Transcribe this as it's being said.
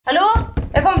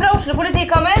Oslo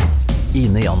politikammer.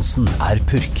 Ine Jansen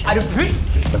purk. Du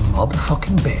purk? The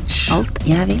motherfucking bitch. Alt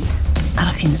jeg vil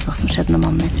å finne ut hva som skjedde med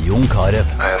mannen min. Jon Carew.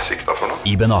 Jeg sikta for noe?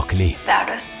 Iben Akeli. Det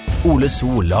du. Ole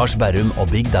So, Lars Berrum og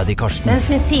Big Daddy Karsten. Hvem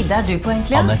sin side du på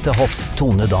egentlig? Annette Hoff,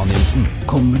 Tone Danielsen.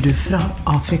 Kommer du fra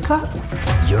Afrika?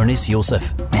 Jørnis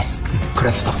Josef. Nesten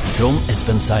kløfta. Trond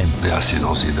Espen Seim. Jeg sier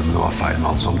nå å si det, men det var feil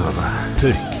mann som døde.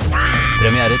 Purk.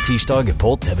 Premiere tirsdag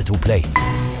på TV2 Play.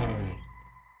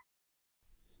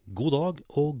 God dag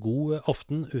og god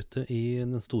aften ute i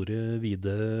den store,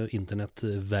 vide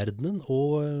internettverdenen,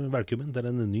 og velkommen til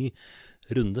en ny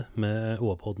runde med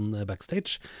OA-podden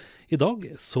Backstage. I dag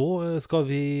så skal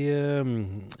vi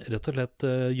rett og slett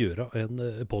gjøre en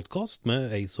podcast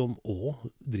med ei som også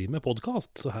driver med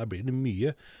podcast, så her blir det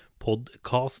mye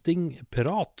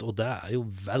podcasting-prat, og det jo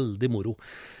veldig moro.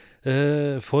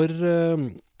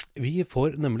 Vi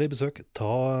får nemlig besøk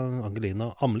av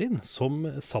Angelina Amlien, som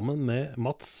sammen med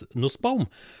Mats Nussbaum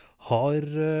har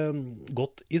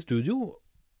gått i studio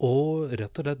og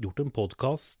rett og slett gjort en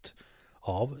podcast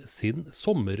av sin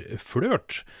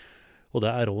sommerflørt. Og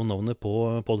det også navnet på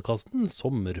podcasten.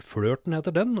 Sommerflørten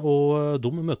heter den, og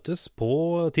de møttes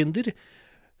på Tinder,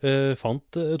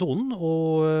 fant tonen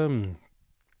og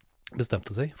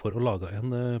bestemte seg for å lage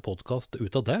en podcast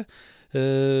ut av det.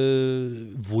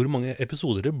 Hvor mange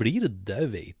episoder det blir, det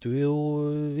vet du jo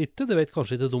ikke. Det vet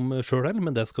kanskje ikke de selv heller,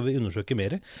 men det skal vi undersøke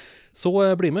mer. Så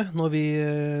bli med når vi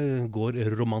går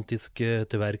romantisk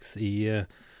til verks i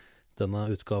denne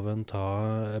utgaven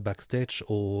ta Backstage,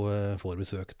 og får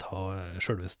besøk ta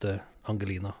selveste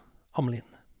Angelina Amlien.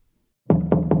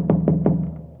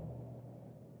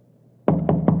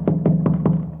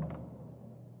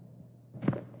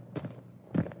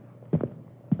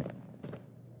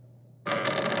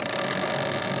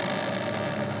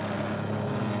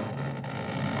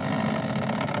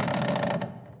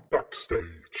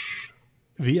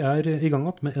 Vi i gang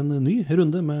med en ny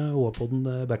runde med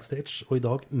OA-podden Backstage, og i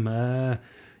dag med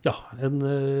en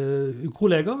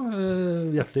kollega.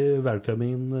 Hjertelig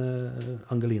velkommen,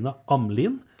 Angelina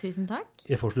Amlien. Tusen takk.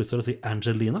 Jeg får slutt til å si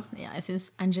Angelina. Ja, jeg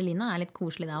synes Angelina litt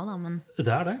koselig det også da, men...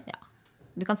 Det det? Ja.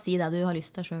 Du kan si det du har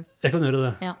lyst til selv. Jeg kan gjøre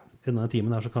det. Ja. I denne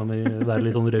timen her så kan vi være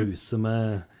litt sånn rause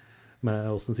med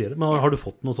hvordan sier det. Men har du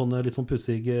fått noen sånne litt sånn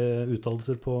pussige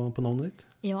uttalelser på navnet ditt?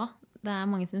 Ja, det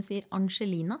mange som sier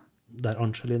Angelina. Det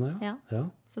Angelina, ja. Ja.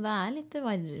 Så det litt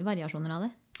variasjoner av det.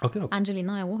 Akkurat.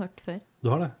 Angelina har jeg også hørt før. Du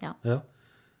har det? Ja.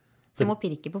 Så jeg må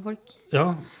pirke på folk.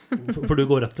 Ja, for du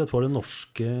går rett og slett for det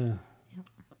norske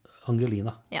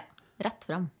Angelina. Ja, rett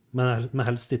frem. Men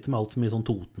helst ikke med alt for mye sånn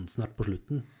totensnert på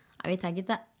slutten. Ja, vi tenker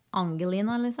ikke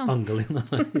Angelina, liksom. Angelina,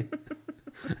 nei.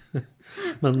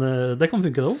 Men det kan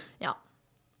funke da også. Ja,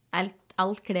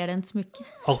 alt kler den smukke.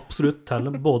 Absolutt,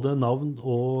 til både navn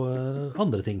og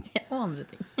andre ting. Ja, og andre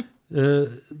ting.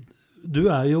 Du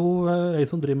jo en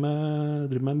som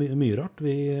driver med mye rart.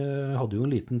 Vi hadde jo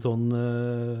en liten sånn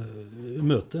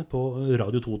møte på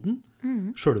Radio Toten.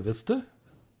 Selveste,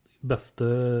 beste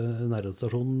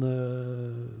nærradiostasjon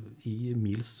i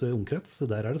mils omkrets.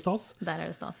 Der det stas. Der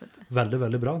det stas, vet du. Veldig,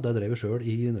 veldig bra. Der drev vi selv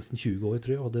i nesten 20 år,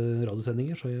 tror jeg, og hadde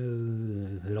radiosendinger. Så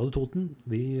Radio Toten,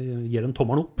 vi gir en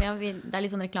tommelen opp. Ja, det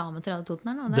litt sånn reklame til Radio Toten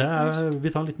her nå.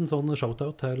 Vi tar en liten sånn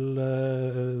shoutout til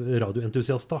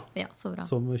radioentusiaster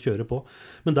som kjører på.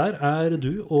 Men der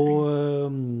du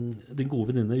og din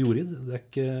gode venninne Jorid,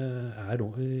 dere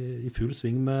nå i full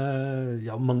sving med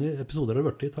mange episoder har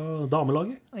vært i av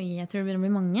damelaget. Oi, jeg tror det begynner å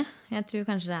bli mange. Jeg tror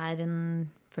kanskje det en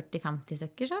 40-50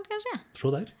 stykker snart, kanskje. Så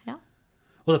der. Ja.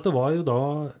 Og dette var jo da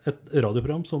et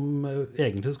radioprogram som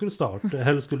egentlig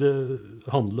skulle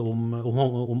handle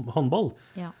om håndball.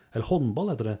 Ja. Eller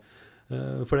håndball heter det.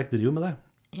 For dere driver jo med det.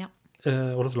 Ja.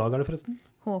 Hva slags lag det forresten?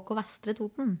 HK Vestre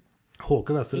Toten.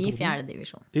 HK Vestre Toten. I 4.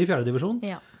 divisjon. I 4. divisjon?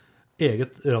 Ja.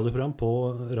 Eget radioprogram på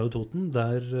Radio Toten,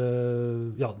 der,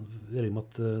 jeg regner med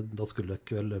at da skulle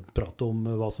jeg vel prate om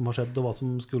hva som har skjedd, og hva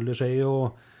som skulle skje,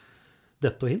 og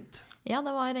dette og hint. Ja,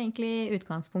 det var egentlig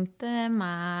utgangspunktet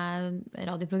med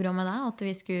radioprogrammet da, at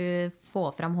vi skulle få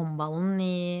fram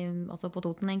håndballen altså på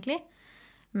Toten egentlig.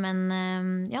 Men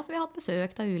så vi har hatt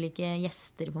besøk av ulike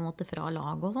gjester på en måte fra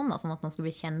lag og sånn at man skulle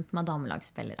bli kjent med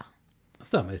damelagsspillere.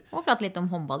 Stemmer. Og prate litt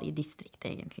om håndball i distriktet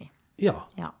egentlig. Ja.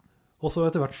 Og så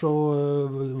etter hvert så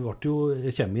ble det jo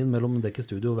kjemien mellom dekk i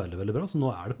studio veldig, veldig bra. Så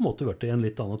nå det på en måte vært en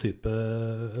litt annen type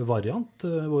variant.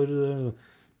 Hvor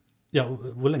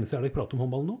lenge siden dere pratet om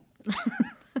håndball nå?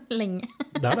 Lenge.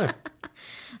 Det det.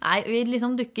 Nei, vi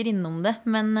liksom dukker innom det,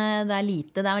 men det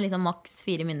lite. Det liksom maks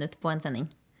 4 minutter på en sending.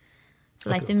 Så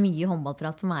det ikke mye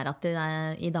håndballprat som at det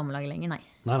i damelaget lenger, nei.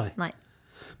 Nei.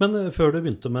 Men før du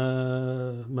begynte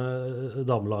med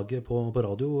damelaget på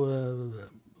radio,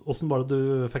 hvordan var det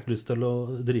du fikk lyst til å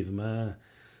drive med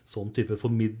sånn type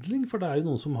formidling? For det jo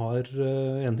noen som har,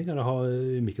 en ting å ha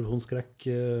mikrofonskrekk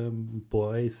på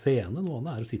en scene, noe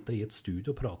annet å sitte i et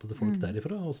studio og prate til folk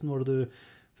derifra. Hvordan var det du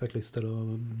fikk lyst til å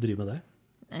drive med det?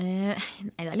 Nei,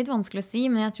 det litt vanskelig å si,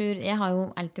 men jeg har jo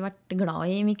alltid vært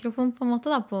glad i mikrofon på en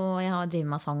måte. Jeg har drevet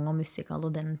med sang og musikal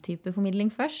og den type formidling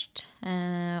først.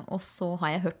 Og så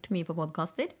har jeg hørt mye på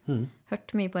podcaster,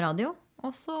 hørt mye på radio.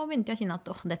 Og så begynte jeg å kjenne at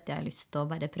dette har jeg lyst til å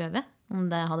bare prøve. Om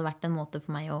det hadde vært en måte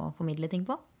for meg å formidle ting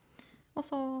på. Og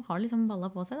så har det liksom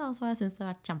ballet på seg, da, så jeg synes det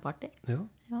har vært kjempeartig.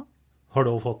 Ja. Har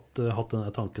du også hatt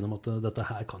denne tanken om at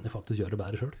dette her kan jeg faktisk gjøre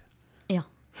bedre selv? Ja.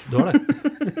 Du har det?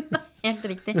 Helt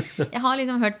riktig. Jeg har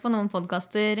liksom hørt på noen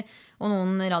podcaster og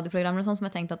noen radioprogrammer og sånn som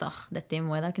jeg tenkte at dette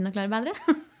må jeg da kunne klare bedre.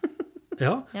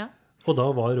 Ja. Og da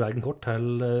var veien kort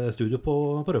til studio på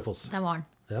Rødfoss. Det var den.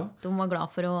 Ja. De var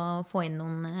glad for å få inn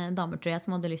noen damer, tror jeg,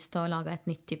 som hadde lyst til å lage et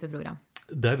nytt type program.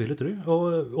 Det vil jeg tro.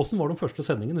 Og hvordan var den første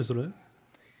sendingen, husker du det?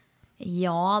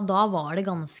 Ja, da var det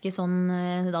ganske sånn,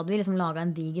 da hadde vi liksom laget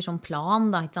en diger sånn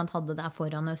plan, da, ikke sant, hadde det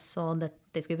foran oss, og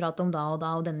dette skulle vi prate om da,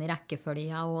 og denne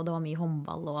rekkefølge, og det var mye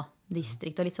håndball og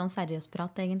distrikt, og litt sånn seriøs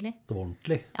prat, egentlig. Det var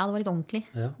ordentlig? Ja, det var litt ordentlig.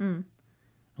 Ja.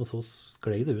 Og så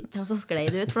sklei det ut. Ja, så sklei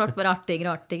det ut, for det var bare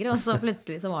artigere, og så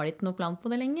plutselig så var det ikke noe plan på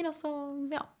det lenger, og så,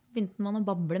 ja, begynte man å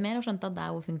bable mer og skjønte at det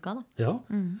jo funket da. Ja,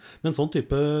 men sånn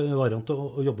type variant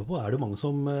å jobbe på det jo mange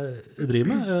som driver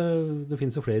med. Det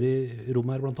finnes jo flere i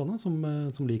rommet her blant annet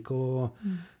som liker å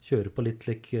kjøre på litt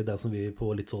det som vi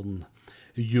på litt sånn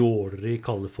jåleri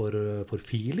kaller for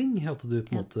feeling. At du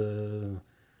på en måte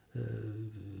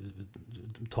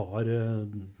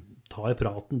tar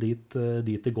praten dit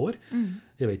det går.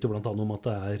 Jeg vet jo blant annet om at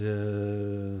det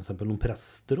eksempel noen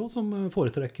prester også, som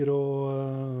foretrekker å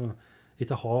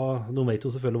ikke de vet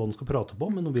jo selvfølgelig hva de skal prate på,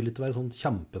 men de vil ikke være sånn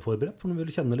kjempeforberedt, for de vil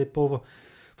kjenne litt på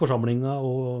forsamlinga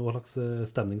og hva slags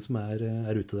stemning som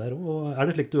ute der. Og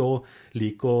det slik du også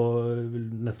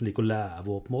nesten liker å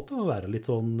leve på en måte, og være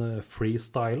litt sånn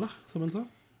freestyle, som en sa?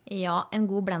 Ja, en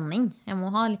god blanding. Jeg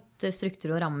må ha litt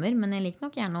struktur og rammer, men jeg liker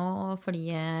nok gjerne å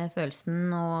flie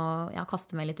følelsen og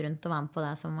kaste meg litt rundt og være med på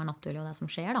det som naturlig og det som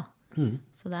skjer da.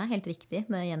 Så det helt riktig.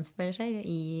 Det gjenspeiler seg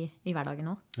i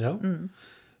hverdagen også. Ja.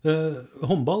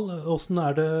 Håndball, hvordan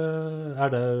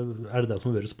det som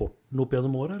har vært sporten opp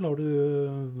gjennom året, eller har du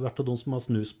vært av de som har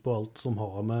snus på alt som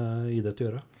har med idrett å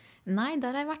gjøre? Nei,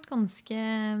 der har jeg vært ganske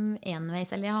enveis,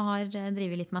 eller jeg har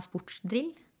drivet litt med sportsdrill.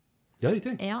 Ja,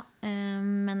 riktig. Ja,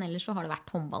 men ellers så har det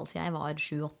vært håndball siden jeg var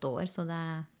 7-8 år, så det,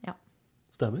 ja.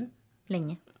 Stemmer.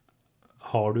 Lenge.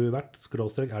 Har du vært,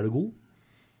 skråstrek, du god?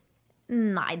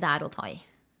 Nei, det å ta i.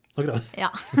 Akkurat.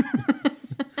 Ja.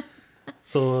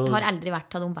 Så, jeg har aldri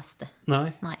vært av de beste.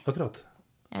 Nei, akkurat.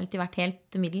 Jeg har alltid vært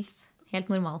helt middels, helt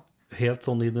normal. Helt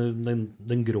sånn i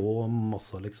den grå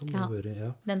massa, liksom? Ja,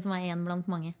 ja. Den som en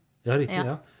blant mange. Ja, riktig,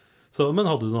 ja. Så, men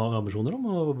hadde du noen ambisjoner om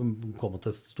å komme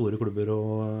til store klubber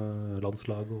og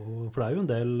landslag? For det jo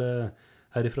en del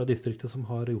her fra distriktet som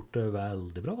har gjort det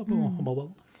veldig bra da, på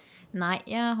håndballbanen. Nei,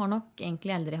 jeg har nok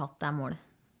egentlig aldri hatt det målet.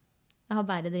 Jeg har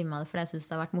bare drevet med det fordi jeg synes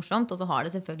det har vært morsomt, og så har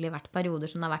det selvfølgelig vært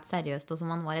perioder som det har vært seriøst, og som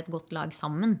man var et godt lag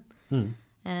sammen.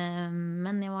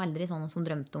 Men jeg var aldri sånn som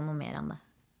drømte om noe mer enn det.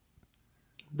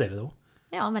 Dere det også?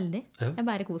 Ja, veldig. Ja. Jeg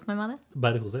bare kos meg med det.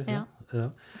 Bare kos deg, ja.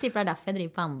 Jeg tipper det derfor jeg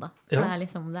driver på enda. For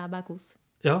det er bare kos.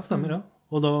 Ja, stemmer, ja.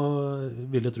 Og da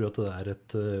vil jeg tro at det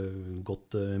et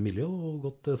godt miljø og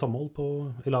godt samhold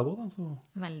i laget også, da.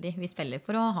 Så. Veldig. Vi spiller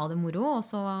for å ha det moro, og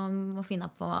så finne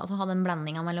på, altså ha den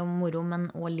blandingen mellom moro, men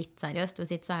også litt seriøst.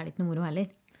 Hvis ikke så det ikke noe moro heller.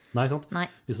 Nei, sant? Nei.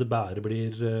 Hvis det bare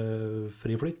blir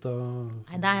fri flytt, da...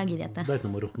 Nei, det gidder jeg ikke. Det ikke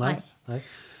noe moro. Nei.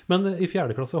 Men i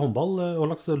 4. klasse håndball, hva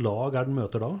slags lag den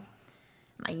møter da?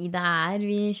 Nei,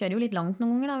 vi kjører jo litt langt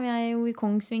noen ganger da. Vi jo i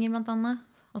Kongsvinger blant annet.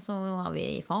 Og så har vi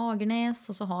i Fagernes,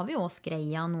 og så har vi også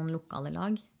Skreia, noen lokale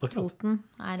lag. Toten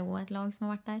også et lag som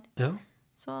har vært der. Ja.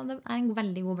 Så det en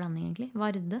veldig god blanding egentlig.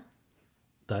 Varde.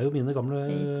 Det jo mine gamle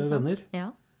venner.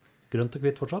 Ja. Grønt og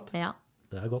hvitt fortsatt. Ja.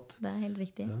 Det godt. Det helt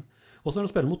riktig. Ja. Og så det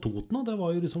å spille mot Toten, det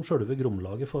var jo liksom selve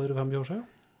gromlaget for 5 år siden.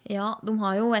 Ja, de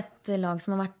har jo et lag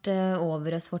som har vært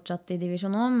over oss fortsatt i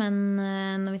divisjon nå, men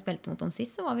når vi spilte mot dem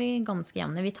sist, så var vi ganske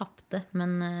jevne. Vi tappte,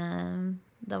 men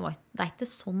det ikke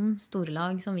sånn store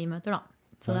lag som vi møter da.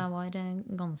 Så det var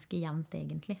ganske jevnt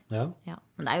egentlig. Ja.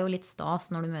 Men det jo litt stas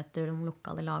når du møter de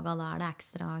lokale lagene, da det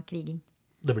ekstra kriging.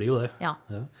 Det blir jo det. Ja.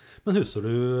 Men husker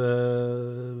du,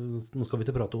 nå skal vi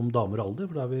ikke prate om damer og alder,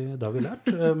 for det har vi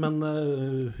lært, men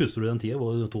husker du den tiden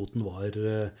hvor Toten var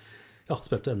Ja,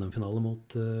 spilte NM-finale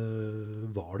mot,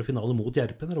 var det finale mot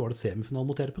Gjerpen, eller var det semifinale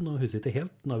mot Gjerpen? Nå husker jeg ikke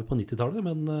helt, nå er vi på 90-tallet,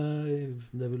 men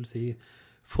det vil si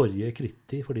forrige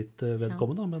kritti for ditt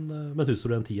vedkommende, men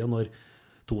husker du den tida når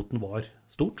Toten var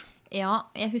stort? Ja,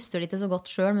 jeg husker det ikke så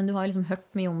godt selv, men du har liksom hørt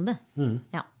mye om det.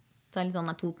 Ja, så litt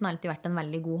sånn at Toten har alltid vært en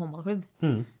veldig god håndballklubb,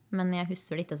 men jeg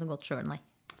husker det ikke så godt selv, nei.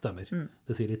 Stemmer.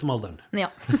 Det sier litt om alderen. Ja,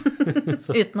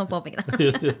 uten å påpeke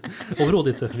det.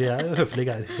 Overhodet ikke. Vi er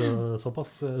høflige her, så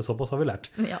såpass har vi lært.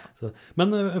 Ja.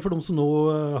 Men for de som nå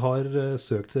har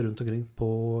søkt seg rundt omkring på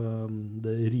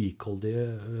det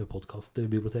rikholdige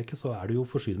podcastbiblioteket, så er du jo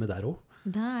forsynet med der også.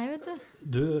 Det er jeg, vet du.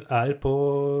 Du er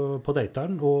på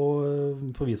dateren,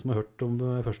 og for vi som har hørt om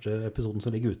første episoden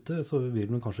som ligger ute, så vil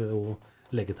man kanskje også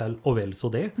legge til og vel så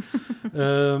det.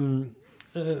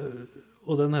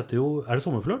 Og den heter jo, er det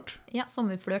Sommerflørt? Ja,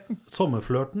 Sommerflørten.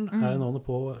 Sommerflørten er navnet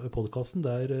på podcasten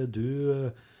der du,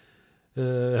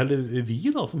 eller vi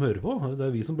da som hører på, det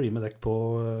er vi som blir med dekk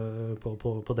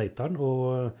på dateren,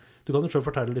 og du kan jo selv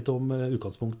fortelle litt om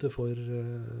utgangspunktet for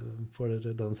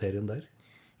den serien der.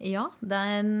 Ja, det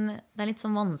er litt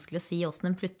sånn vanskelig å si hvordan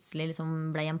den plutselig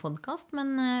liksom ble en podcast,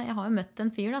 men jeg har jo møtt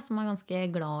en fyr da, som er ganske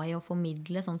glad i å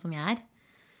formidle sånn som jeg er.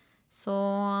 Så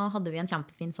hadde vi en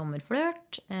kjempefin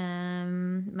sommerflørt,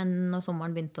 men når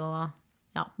sommeren begynte å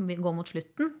gå mot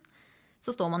slutten,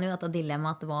 så står man jo i dette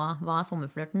dilemmaet at hva er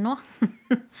sommerflørten nå?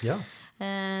 Ja.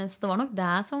 Så det var nok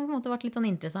det som på en måte var litt sånn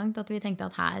interessant, at vi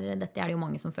tenkte at dette er det jo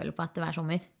mange som følger på etter hver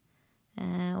sommer.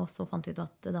 Og så fant vi ut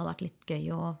at det hadde vært litt gøy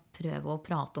å prøve å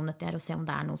prate om dette her, og se om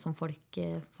det er noe som folk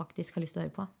faktisk har lyst til å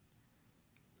høre på.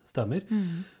 Stemmer.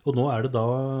 Og nå er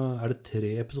det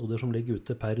 3 episoder som ligger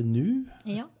ute per nu.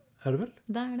 Ja. Er det vel?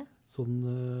 Det er det. Sånn,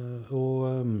 og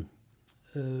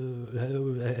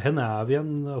henne er vi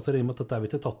igjen, altså i og med at dette er vi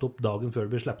ikke tatt opp dagen før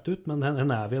det blir slept ut, men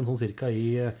henne er vi igjen sånn cirka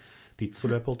i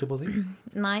tidsforløp, holdt jeg på å si?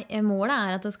 Nei, målet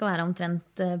er at det skal være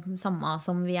omtrent samme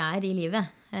som vi er i livet.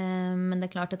 Men det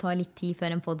er klart det tar litt tid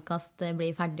før en podcast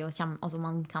blir ferdig og altså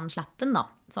man kan slippe den da.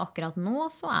 Så akkurat nå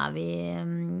så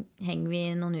henger vi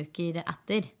noen uker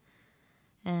etter.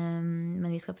 Men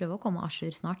vi skal prøve å komme à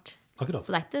jour snart. Akkurat. Så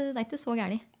det er ikke så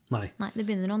gærlig. Nei, det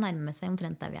begynner å nærme seg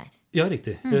omtrent der vi er. Ja,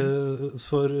 riktig.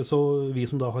 Så vi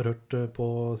som da har hørt på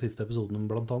siste episoden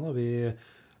blant annet, vi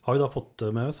har jo da fått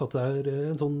med oss at det er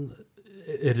en sånn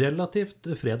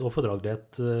relativt fred og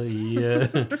fordragelighet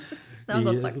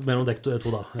mellom dekk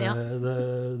to da. Ja.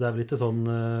 Det er vel ikke sånn,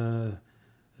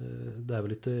 det er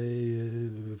vel ikke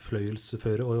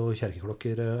fløyelsføre og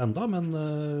kjerkeklokker enda,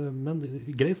 men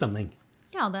grei stemning.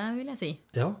 Ja, det vil jeg si.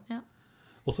 Ja.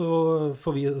 Og så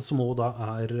for vi som også da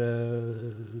er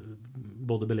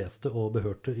både beleste og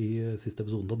behørte i siste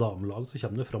episoden av Damelag, så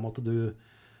kommer det fram at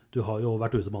du har jo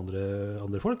vært ute med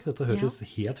andre folk. Dette hørtes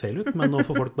helt feil ut, men nå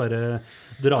får folk bare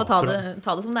dra ta det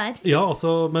som det er. Ja,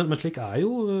 altså, men slik er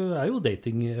jo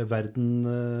datingverden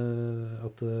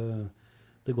at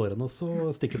det går an å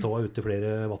stikke tåa ut i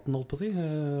flere vatten, holdt på å si.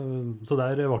 Så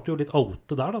der ble det jo litt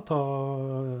oute der da,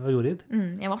 av Jorid.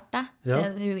 Jeg ble det. Ja.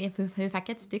 Hun fikk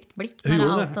et stygt blikk. Hun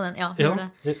gjorde den. Ja,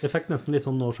 jeg fikk nesten litt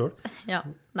sånn nå selv. Ja,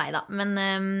 neida. Men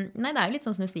det er jo litt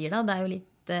sånn som du sier da. Det er jo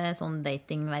litt sånn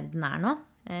datingverden er nå.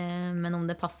 Men om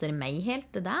det passer meg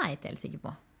helt, det er jeg ikke helt sikker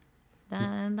på. Det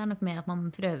er nok mer at man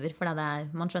prøver, for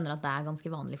man skjønner at det er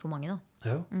ganske vanlig for mange da.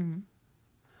 Ja.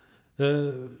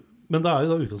 Men det er jo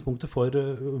da utgangspunktet for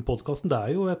podcasten. Det er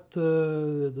jo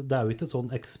ikke et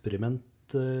sånn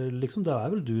eksperiment, liksom. Det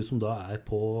er vel du som da er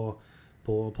på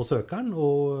søkeren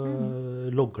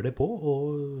og logger det på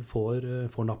og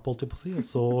får napp, holdt jeg på å si. Og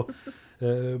så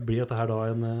blir dette her da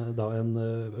en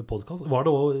podcast. Var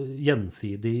det også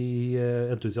gjensidig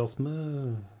entusiasme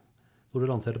når du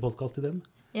lanserte podcast-ideen?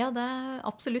 Ja, det er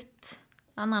absolutt.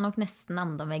 Han er nok nesten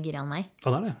enda mer gira enn meg.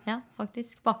 Han er det? Ja,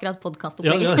 faktisk. På akkurat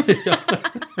podcast-opplegget. Ja.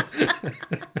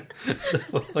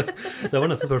 Det var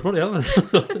neste spørsmål, ja.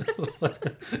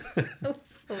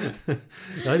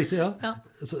 Ja, riktig, ja.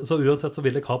 Så uansett så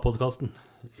vil jeg ha podcasten.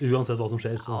 Uansett hva som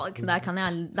skjer. Så. Ja, det kan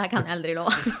jeg aldri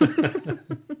love.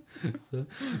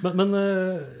 Men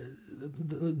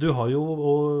du har jo,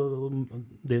 og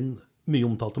din mye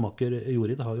omtalte makker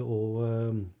Jorid har jo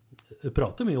også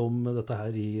pratet mye om dette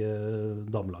her i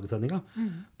damelagssendinga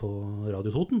på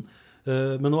Radio Toten.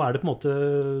 Men nå er det på en måte,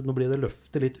 nå blir det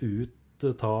løftet litt ut,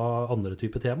 ta andre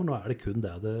typer temaer. Nå er det kun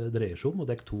det dreier seg om, og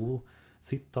dekk to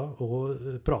sitter da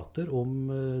og prater om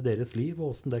deres liv,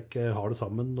 og hvordan dere har det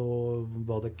sammen, og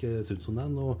hva dere synes om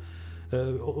den, og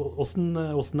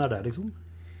hvordan er det liksom?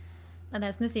 Det er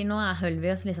det som du sier, nå holder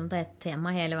vi oss liksom til et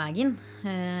tema hele veien,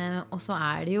 og så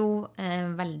er det jo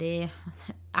veldig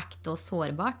ekte og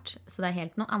sårbart, så det er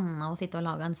helt noe annet å sitte og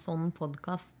lage en sånn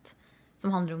podcast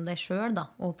som handler om deg selv da,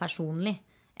 og personlig,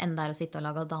 enn det å sitte og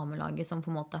lage damelaget som på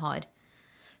en måte har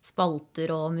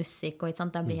spalter og musikk, og ikke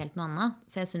sant? Det blir helt noe annet.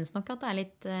 Så jeg synes nok at det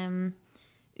litt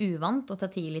uvant, og til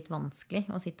tid litt vanskelig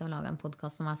å sitte og lage en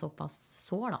podcast som såpass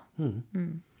sår da.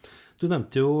 Du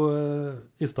nevnte jo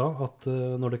i sted at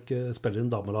når dere spiller inn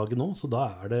damelaget nå, så da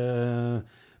det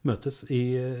møtes i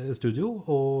studio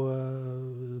og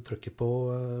trykker på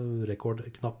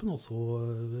rekordknappen, og så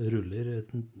ruller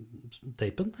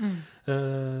tapen.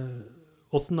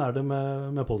 Hvordan det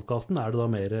med podcasten? Det da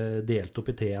mer delt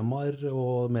opp i temaer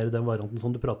og mer den varianten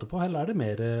som du prater på, eller det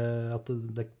mer at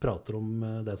dere prater om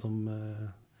det som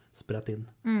spredt inn?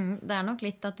 Det nok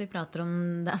litt at vi prater om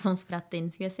det som spredt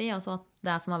inn, skulle jeg si. Altså at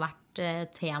det som har vært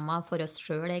tema for oss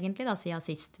selv egentlig, da, siden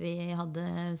sist vi hadde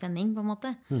sending, på en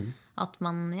måte. At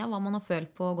man, hva man har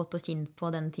følt på, gått og kjent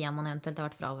på den tiden man eventuelt har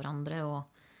vært fra hverandre, og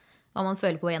hva man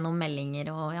føler på gjennom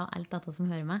meldinger, og alt dette som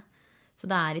hører med. Så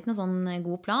det ikke noen sånn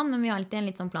god plan, men vi har alltid en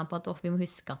litt sånn plan på at vi må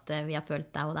huske at vi har følt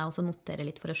det, og det også notere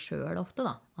litt for oss selv ofte,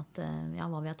 da. At,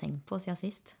 hva vi har tenkt på siden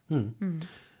sist.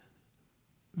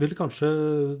 Vil du kanskje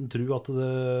tro at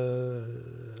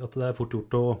det fort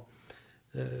gjort å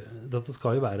dette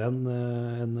skal jo være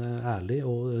en ærlig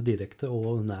og direkte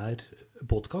og nær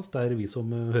podcast der vi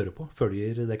som hører på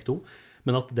følger dekk 2,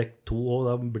 men at dekk 2 også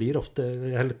da blir ofte,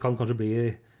 eller kan kanskje bli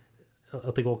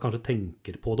at jeg kanskje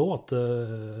tenker på det at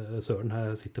søren,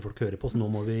 her sitter folk og hører på, så nå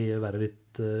må vi være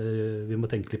litt vi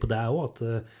må tenke litt på det også,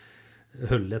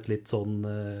 at holde et litt sånn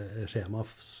skjema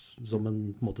som en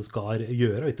på en måte skal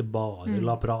gjøre, og ikke bare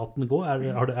la praten gå.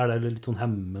 Det litt sånn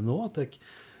hemme nå, at jeg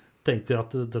tenker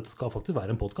at dette skal faktisk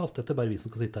være en podcast. Dette bare vi som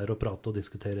skal sitte her og prate og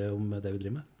diskutere om det vi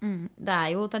driver med. Det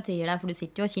jo til tider der, for du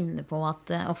sitter jo og kjenner på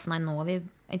at nå vi,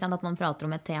 ikke sant, at man prater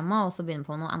om et tema, og så begynner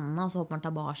på noe annet, og så hopper man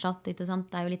tilbake, ikke sant?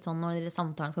 Det jo litt sånn når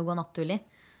samtalen skal gå naturlig,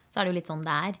 så det jo litt sånn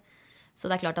det Så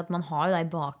det klart at man har jo det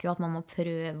i bakhuet, at man må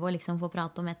prøve å liksom få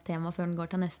prate om et tema før den går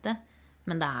til neste.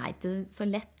 Men det ikke så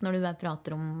lett når du bare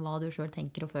prater om hva du selv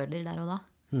tenker og føler der og da.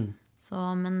 Så,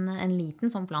 men en liten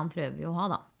sånn plan prøver vi å ha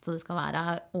da. Så det skal være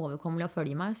overkommelig å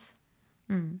følge med oss.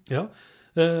 Ja,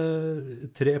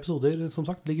 3 episoder som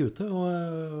sagt ligger ute, og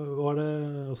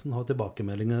hvordan har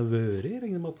tilbakemeldingene vært? Jeg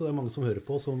regner med at det mange som hører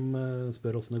på som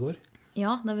spør hvordan det går.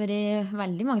 Ja, det har vært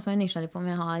veldig mange som nysgjerrig på om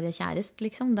jeg har kjærest,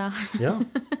 liksom. Ja.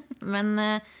 Men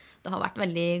det har vært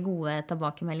veldig gode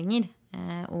tilbakemeldinger,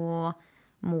 og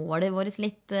målet vårt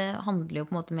litt handler jo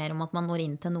på en måte mer om at man når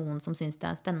inn til noen som synes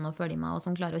det spennende å følge med, og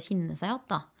som klarer å kjenne seg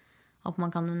igjen da. At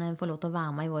man kan få lov til å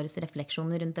være med i våre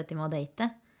refleksjoner rundt dette med å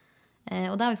date.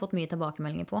 Og det har vi fått mye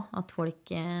tilbakemeldinger på, at folk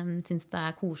synes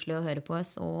det koselig å høre på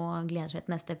oss, og gleder seg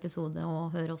til neste episode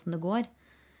og høre hvordan det går.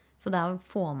 Så det å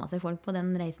få med seg folk på den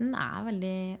reisen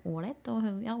veldig ålreit,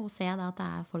 og se det at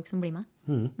det folk som blir med.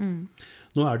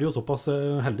 Nå det jo såpass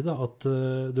heldig da, at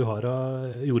du har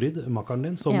Jorid, makkeren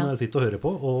din, som sitter og hører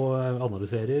på og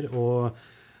analyserer, og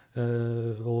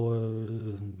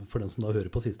for den som da hører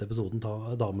på siste episoden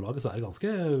av Damelaget, så det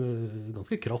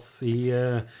ganske krass i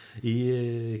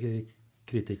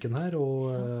kritikken her,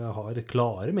 og har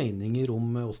klare meninger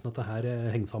om hvordan dette her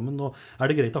henger sammen. Og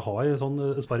det greit å ha en sånn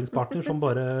sparringspartner som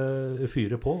bare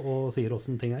fyrer på og sier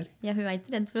hvordan ting Ja, hun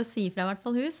ikke redd for å si fra i hvert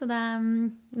fall hun, så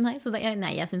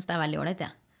jeg synes det veldig ålreit,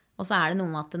 ja. Og så det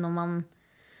noe med at når man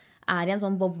i en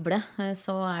sånn boble,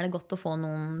 så det godt å få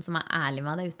noen som ærlig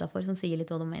med deg utenfor, som sier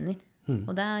litt hva de mener.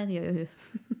 Og det gjør jo hun.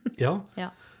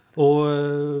 Ja. Og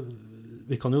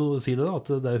vi kan jo si det da, at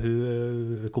det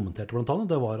hun kommenterte blant annet,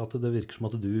 det var at det virker som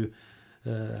at du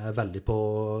veldig på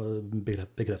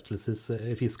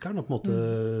bekreftelsesfiskeren, og på en måte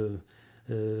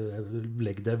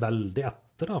legger det veldig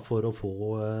etter da, for å få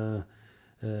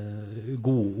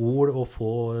godord og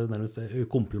få nærmest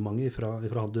komplimenter fra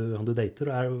han du dater.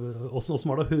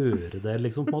 Hvordan var det å høre det,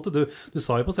 liksom, på en måte? Du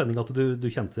sa jo på sending at du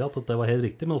kjente det, at det var helt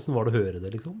riktig, men hvordan var det å høre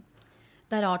det, liksom?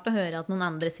 Det rart å høre at noen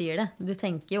andre sier det. Du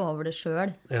tenker jo over det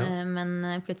selv,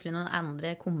 men plutselig noen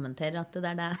andre kommenterer at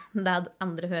det det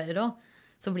andre hører også.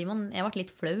 Så blir jeg ble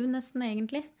litt flau nesten,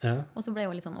 egentlig. Og så ble jeg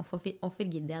jo litt sånn, hvorfor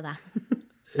gidder jeg det?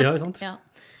 Ja, sant? Ja.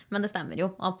 Men det stemmer jo,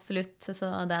 absolutt.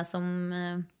 Så det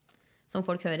som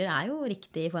folk hører jo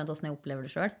riktig i forhold til hvordan jeg opplever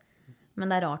det selv. Men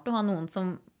det rart å ha noen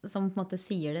som på en måte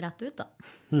sier det rett ut, da.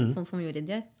 Sånn som Jorid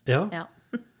gjør. Ja.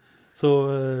 Så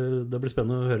det blir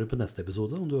spennende å høre på neste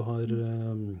episode, om du har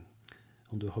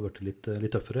vært litt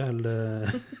tøffere,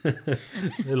 eller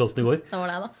låsen i går. Det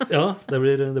var det da. Ja, det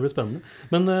blir spennende.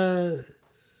 Men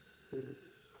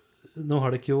nå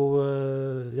har det ikke jo...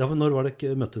 Ja, men når var det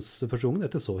ikke møttes første gangen?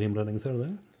 Det ikke så himla lenge siden,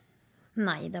 det?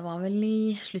 Nei, det var vel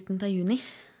i slutten av juni.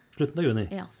 Slutten av juni?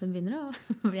 Ja, så det begynner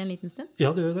å bli en liten stund.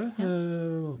 Ja, det gjør det.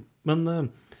 Ja. Men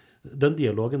den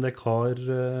dialogen dere har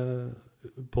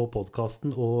på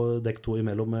podcasten og dere to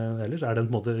imellom ellers, den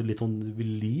på en måte litt sånn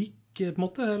lik, på en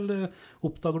måte, eller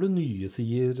oppdager du nye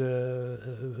sider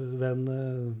ved en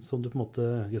som du på en måte,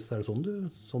 jøss, det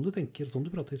sånn du tenker, sånn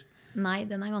du prater? Nei,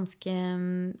 den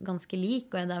ganske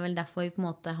lik, og det vel derfor vi på en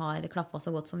måte har klaffet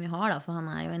så godt som vi har, da, for han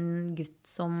jo en gutt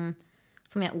som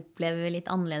jeg opplever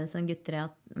litt annerledes enn gutter jeg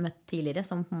har møtt tidligere,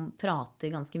 som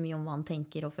prater ganske mye om hva han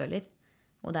tenker og føler.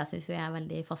 Og det synes jeg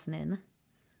veldig fascinerende.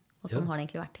 Og sånn har det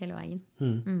egentlig vært hele veien.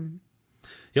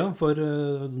 Ja, for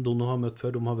de du har møtt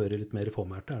før, de har vært litt mer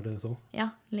formerte, det så? Ja,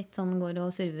 litt sånn går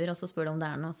og surver, og så spør de om det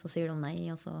noe, og så sier de nei,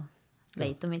 og så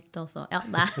vet de ikke, og så, ja,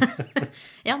 det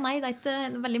ja, nei, det ikke,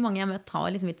 veldig mange jeg har møtt har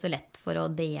liksom ikke så lett for å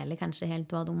dele kanskje helt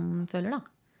hva de føler, da.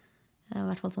 I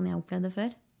hvert fall sånn jeg opplevde det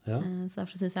før. Ja. Så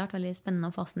derfor synes jeg det har vært veldig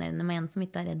spennende og fascinerende med en som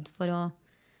ikke redd for å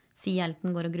si alt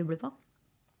den går og grubler på.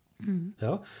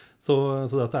 Ja, så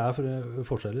dette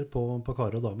forskjeller på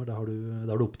karer og damer, det har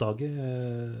du oppdaget,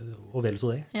 og vel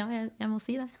så det. Ja, jeg må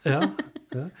si det. Ja.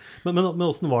 Men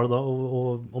hvordan var det da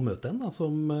å møte en da,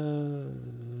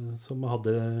 som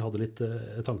hadde litt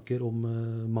tanker om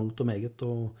mangt og meget,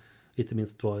 og ikke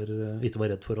minst ikke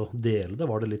var redd for å dele det?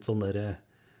 Var det litt sånn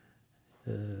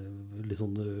litt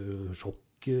sånn sjokk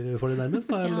for det nærmest,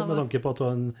 da, eller med tanke på at det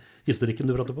var en historikken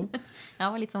du prater på? Ja, det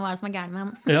var litt sånn, hva det som gærent med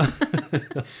henne? Ja.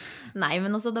 Nei,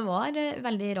 men altså, det var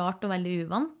veldig rart og veldig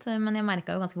uvant, men jeg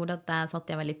merket jo ganske fort at det satte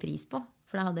jeg veldig pris på,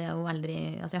 for det hadde jeg jo aldri,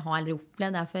 altså jeg har aldri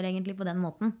opplevd det før egentlig på den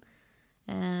måten.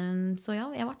 Så ja,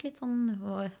 jeg ble litt sånn,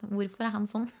 hvorfor han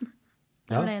sånn?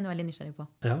 Det var jeg veldig nysgjerrig på.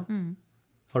 Ja.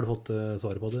 Har du fått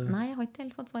svaret på det? Nei, jeg har ikke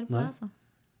helt fått svaret på det, altså.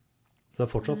 Så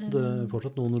det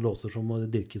fortsatt noen låser som må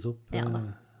dirkes opp? Ja da.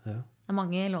 Ja. Det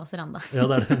mange låser enda. Ja,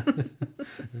 det det.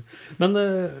 Men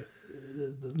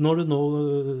når du nå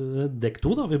dekk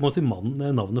to, da, vi må si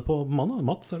navnet på mannen,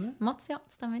 Mats, eller? Mats, ja,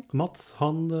 stemmer. Mats,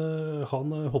 han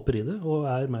hopper i det og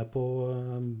med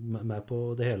på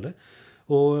det hele.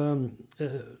 Og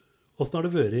hvordan har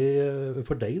det vært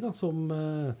for deg, da, som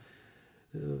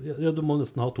ja, du må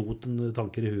nesten ha to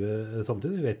tanker i huet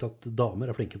samtidig. Jeg vet at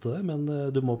damer flinke til det, men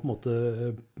du må på en måte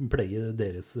pleie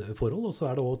deres forhold, og så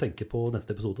det også å tenke på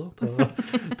neste episode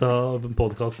ta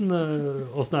podcasten.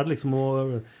 Hvordan det liksom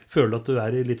å føle at du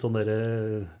i litt sånn hva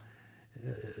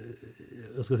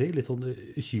skal jeg si, litt sånn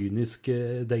kynisk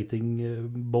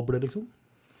datingboble, liksom?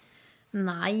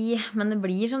 Nei, men det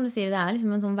blir som du sier, det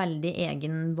liksom en sånn veldig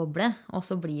egen boble, og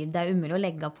så blir det umulig å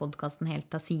legge podcasten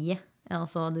helt til side.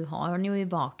 Altså, du har den jo i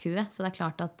bakhuet, så det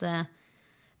klart at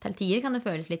til tider kan det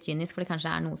føles litt kynisk, for det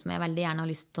kanskje noe som jeg veldig gjerne har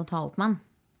lyst til å ta opp med den.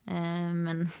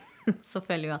 Men så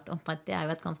føler jeg at det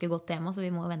jo et ganske godt tema, så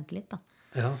vi må vente litt, da.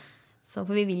 Ja. Så,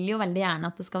 for vi vil jo veldig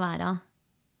gjerne at det skal være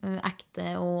ekte,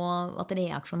 og at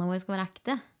reaksjonene våre skal være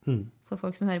ekte for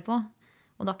folk som hører på.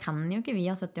 Og da kan jo ikke vi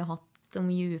ha sittet og hatt de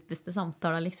djupeste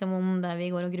samtaler liksom, om det vi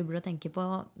går og grubler og tenker på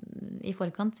i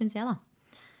forkant, synes jeg, da.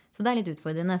 Så det litt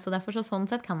utfordrende. Så derfor sånn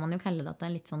sett kan man jo kalle det at det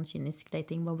litt sånn kynisk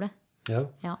datingboble. Ja.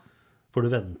 Ja. For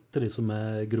du venter liksom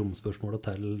med gromspørsmålet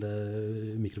til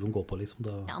mikrofonen går på, liksom?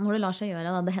 Da... Ja, når det lar seg gjøre,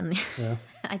 da. Det hender. Ja.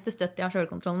 Jeg ikke støtt, jeg har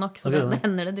selvkontroll nok, så det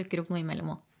hender det dukker opp noe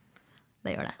imellom også.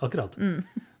 Det gjør det. Akkurat.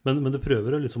 Men du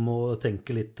prøver liksom å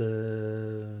tenke litt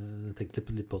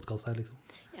podcast her, liksom?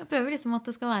 Jeg prøver liksom at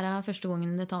det skal være første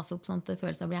gangen det tas opp sånn at det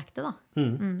føles å bli ekte, da.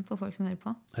 For folk som hører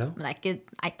på. Ja. Men det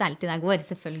ikke alltid det går,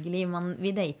 selvfølgelig.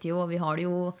 Vi dater jo, og vi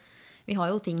har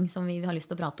jo ting som vi har lyst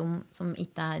til å prate om som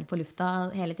ikke på lufta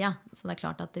hele tiden. Så det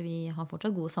klart at vi har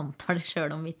fortsatt gode samtaler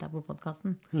selv om vi ikke på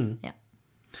podcasten. Ja.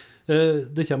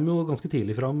 Det kommer jo ganske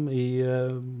tidlig fram i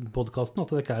podcasten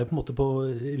at det jo på en måte på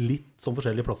litt sånn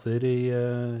forskjellige plasser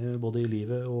både i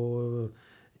livet og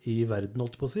i verden,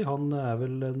 holdt på å si. Han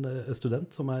vel en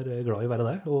student som glad i å være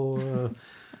der, og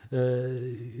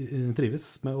trives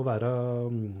med å være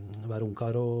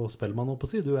ungkar og spellmann, holdt på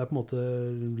å si. Du på en måte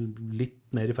litt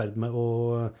mer i ferd med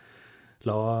å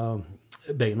la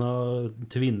beina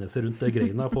tvinne seg rundt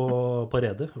greina på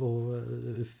redet, og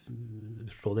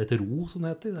slå det til ro, som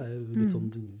det heter. Det jo litt sånn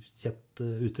kjett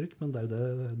uttrykk, men det jo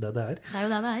det det er. Det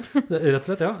jo det det er. Rett og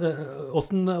slett, ja.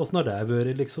 Hvordan har det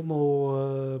vært, liksom, å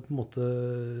på en måte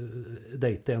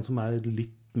date en som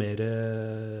litt mer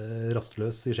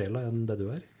rastløs i sjela enn det du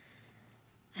er?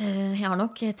 Jeg har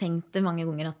nok tenkt mange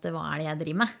ganger at hva det jeg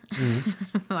driver med?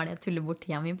 Hva det jeg tuller bort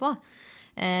tida mi på?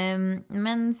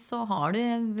 Men så har det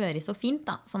vært så fint,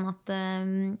 da, sånn at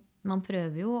man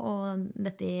prøver jo, og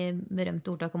dette berømte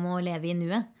ordtaket om å leve i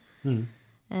nuet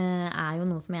jo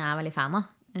noe som jeg veldig fan av,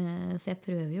 så jeg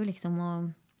prøver jo liksom å,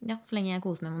 ja, så lenge jeg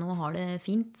koser meg med noe og har det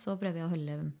fint, så prøver jeg å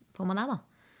holde på med det, da.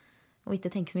 Og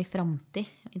ikke tenke så mye fremtid.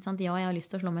 Ikke sant? Ja, jeg har lyst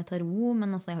til å slå meg til ro,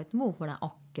 men altså, jeg har ikke behov for det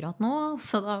akkurat nå.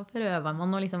 Så da prøver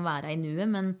man å liksom være i nuet,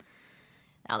 men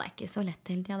ja, det er ikke så lett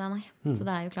hele tiden, det, nei. Så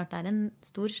det er jo klart, det er en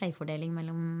stor skjevfordeling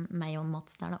mellom meg og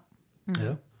Mats der, da.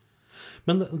 Ja.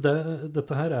 Men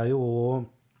dette her er jo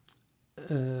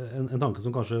en tanke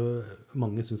som kanskje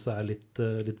mange synes er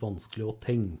litt vanskelig å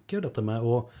tenke, dette med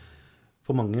å,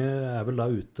 for mange er vel da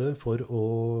ute for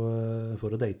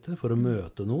å date, for å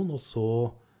møte noen, og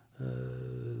så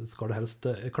skal det helst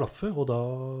klaffe, og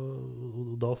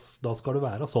da skal det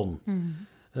være sånn.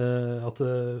 At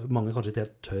mange kanskje ikke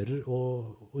helt tør å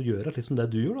gjøre liksom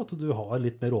det du gjør, da, at du har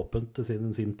litt mer åpent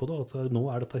sinn på det, at nå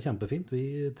er dette kjempefint, vi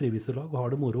trives i lag og har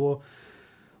det moro, og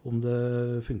om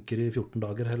det funker i 14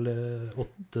 dager eller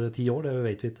 8-10 år, det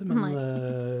vet vi ikke, men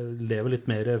lever litt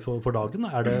mer for dagen.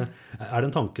 Er det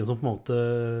en tanke som på en måte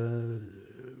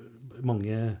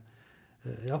mange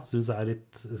synes er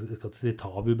litt, jeg skal ikke si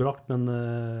tabubelagt,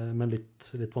 men litt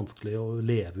vanskelig å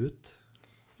leve ut?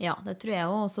 Ja, det tror jeg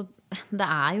også. Det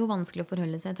er jo vanskelig å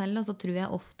forholde seg til, og så tror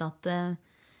jeg ofte at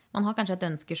man har kanskje et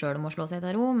ønske selv om å slå seg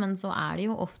til ro, men så er det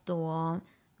jo ofte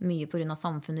også mye på grunn av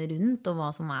samfunnet rundt, og hva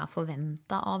som er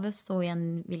forventet av oss, og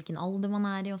hvilken alder man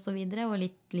er i, og så videre, og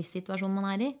litt livssituasjon man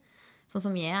er i. Sånn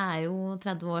som jeg er jo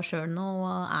 30 år selv nå,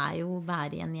 og er jo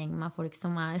bare i en gjeng med folk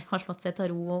som har slått seg til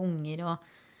ro, og unger, og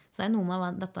så er det noe med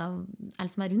dette,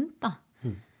 alt som er rundt, da.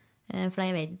 For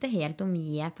jeg vet ikke helt om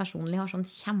jeg personlig har sånn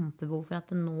kjempebehov for at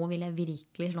nå vil jeg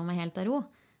virkelig slå meg helt av ro.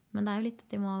 Men det er jo litt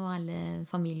at det må alle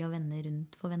familie og venner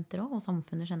rundt forventer også, og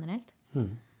samfunnet generelt.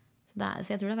 Så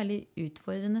jeg tror det er veldig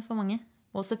utfordrende for mange.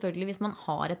 Og selvfølgelig hvis man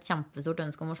har et kjempestort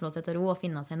ønske om å slå seg til ro og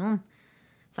finne seg noen,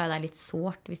 så er det litt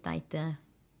sårt hvis det ikke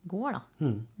går, da.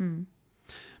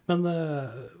 Men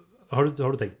har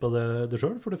du tenkt på det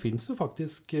selv? For det finnes jo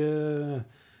faktisk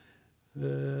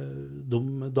de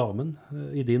damen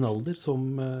i din alder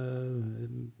som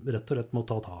rett og slett må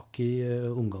ta tak i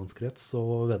omgangskrets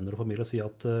og venner og familie og si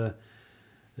at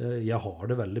jeg har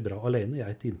det veldig bra alene, jeg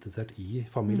er ikke interessert i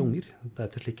familie og unger. Det er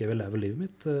ikke slik jeg vil leve livet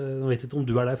mitt. Jeg vet ikke om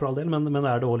du er der for all del, men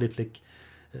er det også litt slik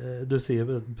du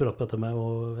prater på dette med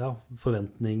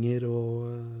forventninger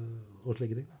og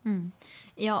slike ting?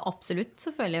 Ja, absolutt.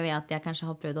 Så føler jeg at jeg kanskje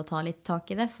har prøvd å ta litt tak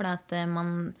i det, for at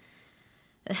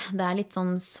det er litt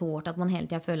sånn sårt at man hele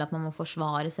tiden føler at man må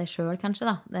forsvare seg selv, kanskje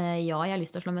da. Ja, jeg har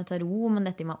lyst til å slå meg til ro, men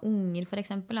dette med unger for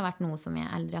eksempel har vært noe som jeg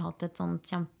aldri har hatt et sånt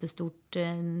kjempestort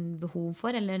behov for,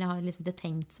 eller jeg har liksom ikke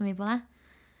tenkt så mye på det.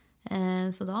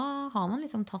 Så da har man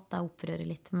liksom tatt det opprøret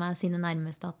litt med sine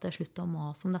nærmeste, at det slutter å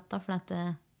mase om dette, for at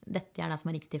dette er det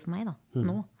som er riktig for meg da,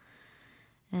 nå.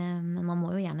 Men man må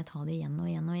jo gjerne ta det igjen og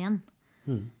igjen og igjen.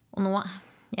 Og nå,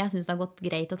 jeg synes det har gått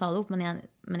greit å ta det opp, men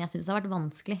jeg synes det har vært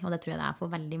vanskelig, og det tror jeg det er for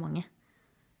veldig mange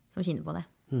som kjenner på det.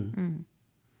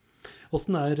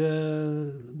 Hvordan er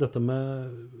dette med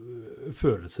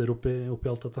følelser oppi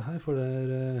alt dette her? For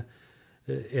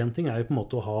en ting er jo på en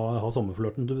måte å ha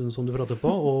sommerflørten som du prater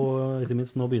på, og ikke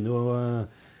minst nå begynner jo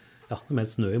det er mer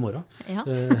snø i morgen. Ja,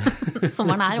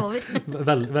 sommeren er over.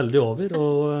 Veldig over,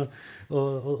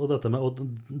 og dette med å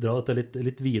dra dette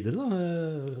litt videre da,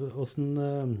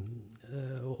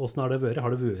 hvordan har det vært?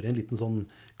 Har det vært en liten sånn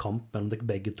kamp mellom dere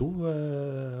begge to?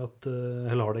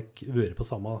 Eller har dere vært på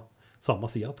samme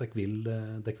side, at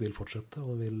dere vil fortsette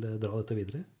og vil dra dette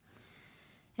videre?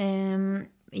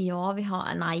 Ja,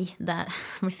 nei, det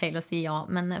blir feil å si ja,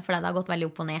 men for det har gått veldig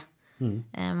opp og ned.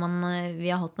 Vi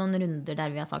har hatt noen runder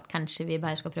der vi har sagt kanskje vi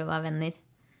bare skal prøve å være venner.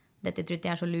 Dette tror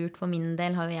jeg er så lurt for min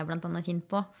del, har jo jeg blant annet kjent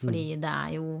på, fordi det er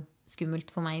jo skummelt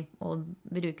for meg å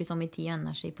bruke så mye tid og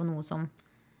energi på noe som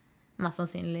mest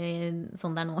sannsynlig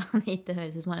sånn der nå ikke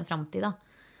høres ut som har en fremtid da.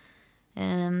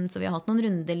 Så vi har hatt noen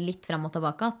runder litt frem og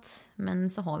tilbake, men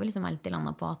så har vi liksom alltid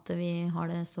landet på at vi har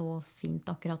det så fint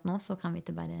akkurat nå, så kan vi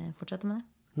ikke bare fortsette med det.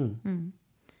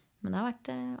 Men det har vært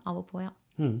av og på, ja.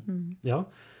 Ja,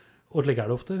 og slik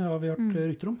er det ofte, har vi hørt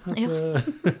rykter om. At,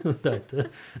 det er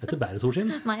ikke bare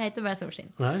solskinn. Nei, jeg er ikke bare solskinn.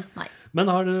 Nei.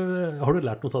 Men har du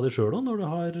lært noe av det selv da, når du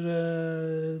har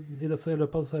i disse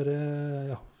løpet av hvor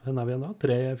er vi igjen da?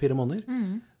 3-4 måneder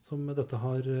som dette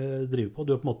har drivet på.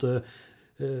 Du har på en måte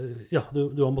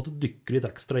du har måttet dykke litt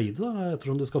ekstra i det da,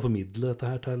 ettersom du skal formidle dette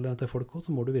her til folk også,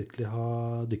 så må du virkelig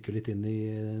dykke litt inn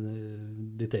i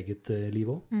ditt eget liv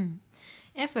også.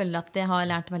 Jeg føler at jeg har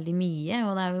lært veldig mye,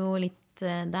 og det er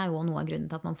jo noe av grunnen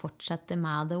til at man fortsetter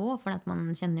med det også, for at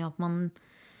man kjenner jo at man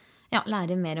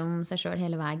lærer mer om seg selv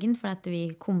hele veien, for at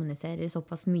vi kommuniserer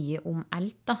såpass mye om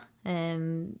alt da. I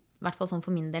hvert fall sånn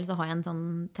for min del så har jeg en sånn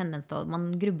tendens til at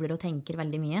man grubler og tenker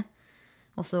veldig mye,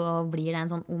 og så blir det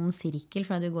en sånn ond sirkel,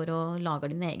 for at du går og lager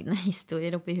dine egne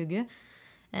historier oppi hugget.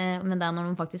 Men det når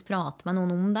man faktisk prater med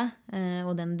noen om det,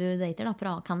 og den du dater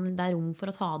da, det rom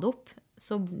for å ta det opp,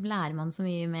 så lærer man så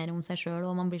mye mer om seg selv,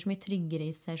 og man blir så mye tryggere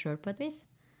i seg selv på et vis.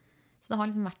 Så det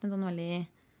har liksom vært en sånn veldig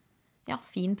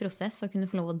fin prosess å kunne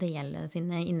få lov å dele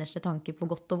sine innerste tanker på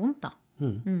godt og vondt da.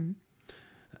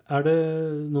 Er det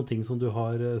noen ting som du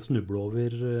har snublet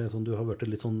over, som du har vært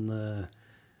litt sånn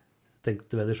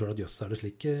tenkt ved deg selv at jøss, er det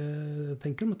slik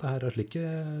tenker om dette her, er slik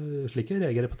jeg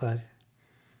reagerer på dette her?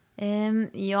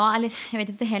 Ja, eller jeg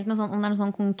vet ikke helt om det er noe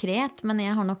sånn konkret, men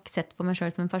jeg har nok sett på meg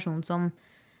selv som en person som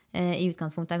i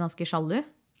utgangspunktet er ganske sjalu.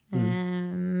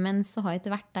 Men så har jeg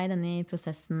ikke vært der i denne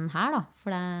prosessen her da,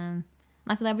 så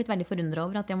det har jeg blitt veldig forundret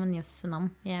over at ja, men jøsse navn,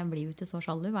 jeg blir jo ikke så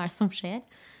sjalu, hva er det som skjer?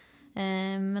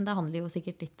 Men det handler jo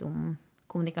sikkert litt om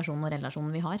kommunikasjon og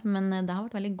relasjonen vi har, men det har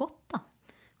vært veldig godt da,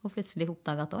 og plutselig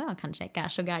oppdaget at kanskje jeg ikke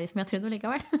er så gærlig som jeg trodde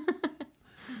likevel.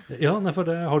 Ja, for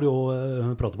det har du jo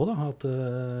pratet på da, at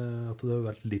du har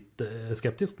vært litt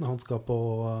skeptisk når han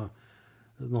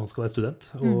skal være student,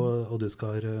 og du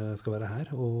skal være her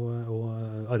og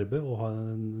arbeide og ha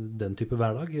den type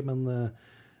hverdag, men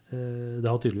det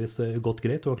har tydeligvis gått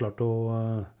greit. Du har klart å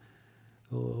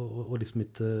liksom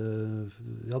ikke,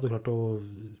 du har klart å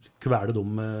kvele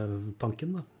dem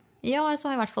tanken da. Ja, så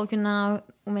har jeg i hvert fall kunnet,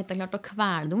 om jeg ikke har klart å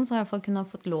kvele dem, så har jeg i hvert fall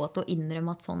kunnet fått lov til å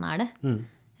innrømme at sånn er det.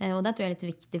 Og det tror jeg er litt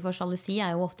viktig, for sjalusi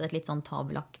er jo ofte et litt sånn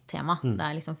tabulagt tema. Det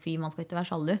er liksom man skal ikke være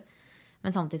sjalu.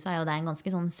 Men samtidig så er jo det en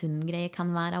ganske sånn sunn greie kan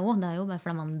være også. Det er jo bare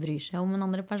fordi man bryr seg om en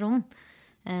andre person.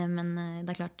 Men det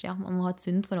er klart, man må ha et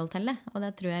sunt forhold til det. Og det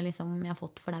tror jeg liksom jeg har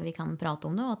fått for det vi kan prate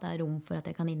om det, og at det er rom for at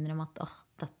jeg kan innrømme at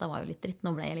dette var jo litt dritt,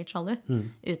 nå ble jeg litt sjalu.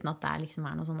 Uten at det liksom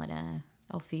er noe sånn der,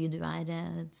 fy, du er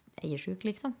eiersjuk,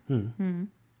 liksom.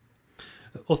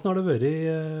 Hvordan har det vært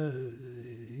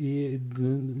i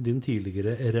din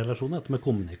tidligere relasjon, dette med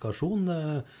kommunikasjon?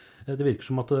 Det virker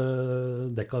som at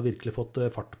dere har virkelig fått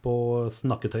fart på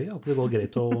snakketøyet, at det går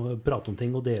greit å prate om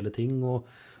ting og dele ting og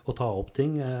ta opp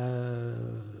ting.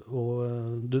 Og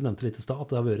du nevnte litt i sted at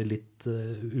det har vært litt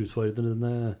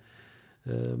utfordrende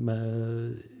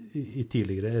i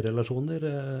tidligere relasjoner.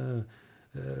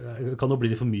 Kan det bli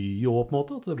litt for mye også, på en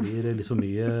måte? At det blir litt for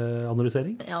mye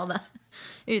analysering? Ja, det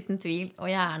uten tvil. Og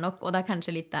jeg er nok, og det er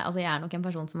kanskje litt det, altså jeg er nok en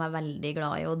person som er veldig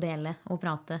glad i å dele og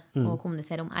prate og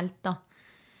kommunisere om alt da.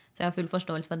 Så jeg har full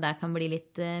forståelse for at det kan bli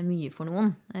litt mye for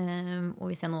noen.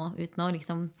 Og hvis jeg nå, uten å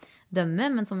liksom dømme,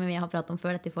 men som vi har pratet om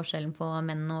før, dette forskjellen på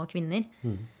menn og kvinner,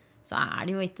 så er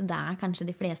det jo ikke der kanskje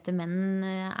de fleste menn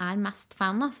er mest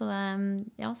fan da. Så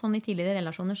ja, sånn i tidligere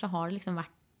relasjoner så har det liksom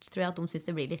vært, tror jeg at de synes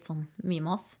det blir litt sånn mye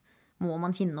med oss. Må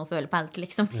man kjenne og føle på alt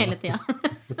liksom hele tiden.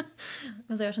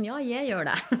 Men så gjør sånn, ja, jeg gjør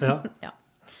det. Ja.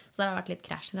 Så det har vært litt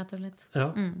krasj, rett og slett. Ja,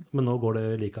 men nå går det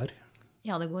likere.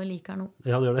 Ja, det går likere nå.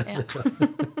 Ja, det gjør det. Ja.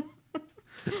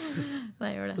 Det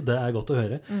gjør det. Det er godt å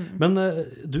høre. Men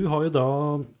du har jo da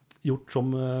gjort som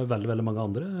veldig, veldig mange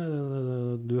andre.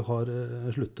 Du har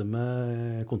sluttet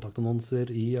med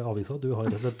kontaktannonser i avisa. Du har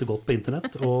rett og slett gått på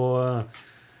internett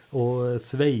og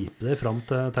sveipe det fram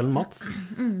til en Mats.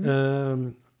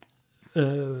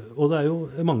 Og det er jo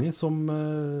mange som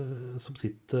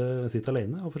sitter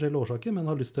alene av forskjellige årsaker, men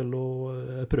har lyst til å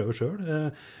prøve selv.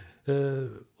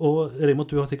 Og Raymond,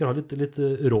 du har sikkert hatt litt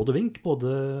råd og vink,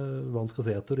 både hva han skal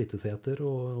se etter og ikke se etter,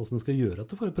 og hvordan han skal gjøre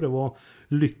det for å prøve å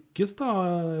lykkes da,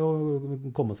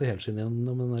 og komme seg helskinn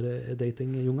gjennom den der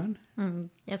dating-jungelen.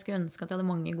 Jeg skulle ønske at jeg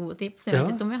hadde mange gode tips, jeg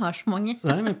vet ikke om jeg har så mange.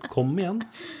 Nei, men kom igjen.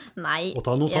 Nei, og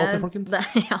ta notater, folkens.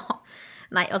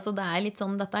 Nei, altså det er litt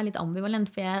sånn, dette er litt ambivalent,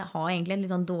 for jeg har egentlig et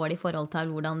litt sånn dårlig forhold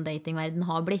til hvordan datingverden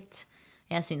har blitt.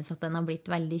 Jeg synes at den har blitt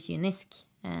veldig kynisk.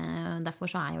 Derfor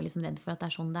så er jeg jo liksom redd for at det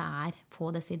er sånn det er på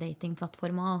disse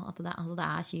datingplattformer, at det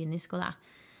er kynisk, og jeg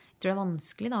tror det er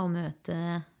vanskelig da å møte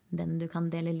den du kan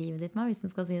dele livet ditt med, hvis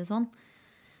den skal si det sånn.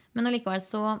 Men allikevel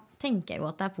så tenker jeg jo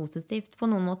at det er positivt på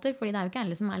noen måter, fordi det er jo ikke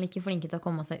alle som er like flinke til å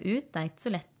komme seg ut. Det er ikke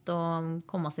så lett å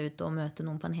komme seg ut og møte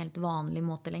noen på en helt vanlig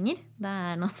måte lenger. Det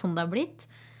er noe sånn det har blitt.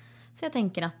 Så jeg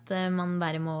tenker at man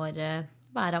bare må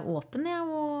være åpen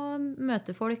og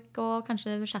møte folk, og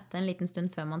kanskje chatte en liten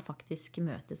stund før man faktisk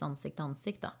møtes ansikt til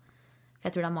ansikt da. For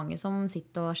jeg tror det er mange som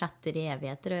sitter og chatter i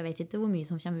evigheter, og jeg vet ikke hvor mye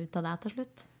som kommer ut av det til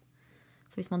slutt.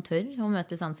 Så hvis man tør å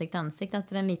møtes ansikt til ansikt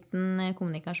etter en liten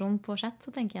kommunikasjon på chat,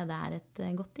 så tenker jeg det er et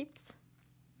godt tips.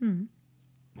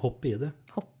 Hopp i det.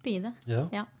 Hopp i det,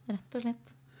 ja, rett og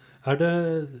slett. Er det,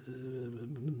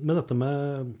 med dette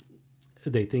med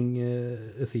dating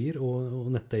sier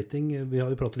og nettdating, vi har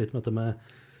jo pratet litt med dette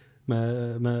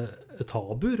med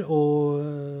tabuer, og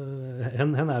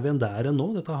hen er vi en der enn nå?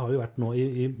 Dette har jo vært nå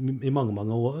i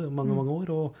mange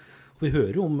år, og vi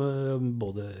hører jo om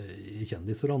både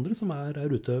kjendiser og andre som er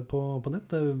ute på nett.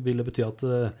 Det vil bety at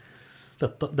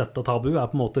dette tabu på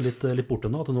en måte litt borte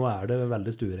nå, at nå det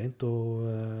veldig stuereint å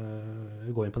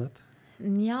gå inn på nett.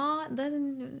 Ja, det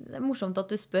morsomt at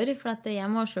du spør, for at jeg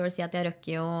må selv si at jeg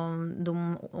røkker jo de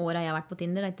årene jeg har vært på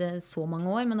Tinder, det ikke så mange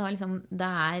år, men det var liksom,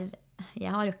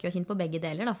 jeg har røkket og kjent på begge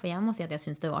deler, da, for jeg må si at jeg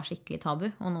synes det var skikkelig tabu,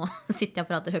 og nå sitter jeg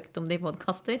og prater høyt om det i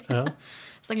podcaster. Ja.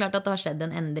 Så det klart at det har skjedd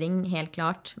en endring, helt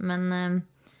klart, men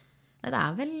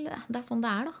det sånn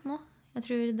det da, nå. Jeg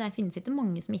tror det finnes ikke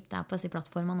mange som ikke på disse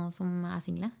plattformene nå som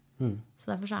single.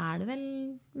 Så derfor så det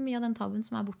vel mye av den tabuen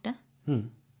som borte.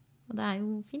 Og det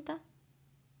jo fint, det.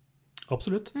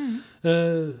 Absolutt.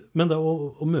 Men det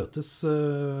å møtes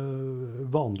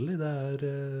vanlig,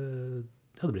 det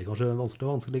blir kanskje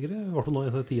vanskeligere, i hvert fall nå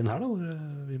i tiden her, da, hvor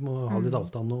vi må ha litt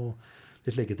avstand og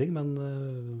litt slike ting, men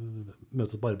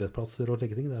møtes på arbeidsplasser og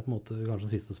slike ting, det på en måte kanskje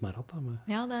det siste som hatt.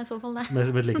 Ja, det i så fall det.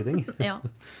 Med slike ting. Ja.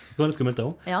 Det kan være skummelt det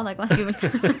også. Ja, det kan være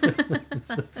skummelt.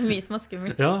 Det mye som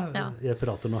skummelt. Ja, jeg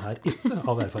prater nå her ikke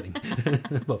av erfaring.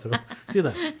 Bare for å si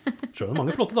det. Selv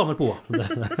mange flotte damer på.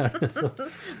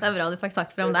 Det bra du fikk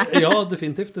sagt frem det. Ja,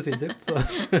 definitivt. Så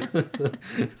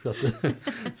skal ikke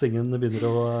Singen begynner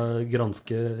å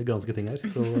granske ting her,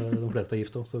 så de fleste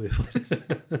gift også, så vi får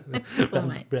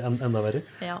bli enda verre.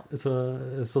 Ja.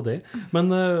 Så det.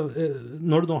 Men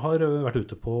når du nå har vært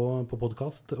ute på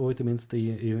podcast, og ikke minst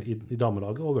i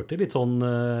damelaget, og vært litt sånn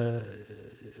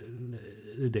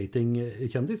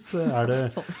datingkjendis,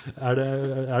 det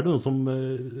noen som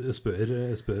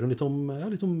spør litt om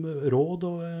råd,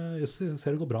 og jeg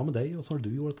ser det går bra med deg, og så har du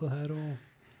gjort det her?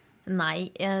 Nei,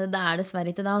 det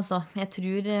dessverre ikke det, altså. Jeg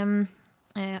tror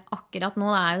akkurat nå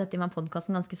jo dette med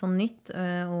podcasten ganske sånn nytt,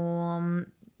 og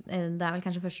det vel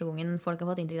kanskje første gangen folk har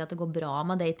fått inntrykk av at det går bra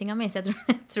med datinga mi, så jeg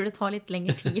tror det tar litt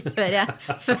lengre tid før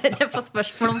jeg får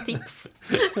spørsmål om tips.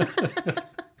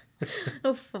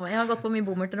 Uff, jeg har gått på mye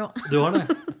bommerter nå. Du har det?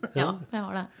 Ja, jeg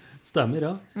har det. Stemmer,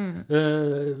 ja.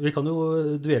 Vi kan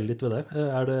jo dvele litt ved det.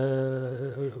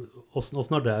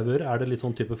 Hvordan har det vært? Det litt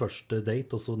sånn type første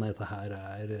date, og så nei, dette her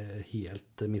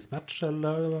helt mismatch,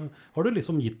 eller har du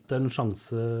liksom gitt en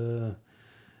sjanse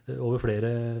over flere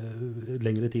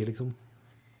lengre tid, liksom?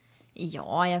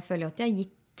 Ja, jeg føler jo at jeg har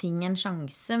gitt ting en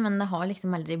sjanse, men det har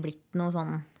liksom aldri blitt noe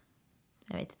sånn,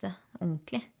 jeg vet ikke,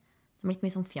 ordentlig. Det har blitt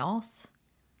mye sånn fjas.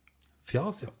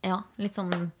 Fjas, ja. Ja, litt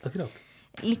sånn... Akkurat.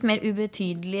 Litt mer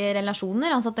ubetydelige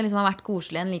relasjoner, altså at det liksom har vært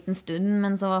koselig en liten stund,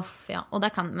 men så, ja, og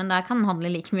det kan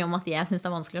handle like mye om at jeg synes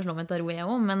det vanskelig å slå meg til ro jeg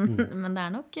også, men det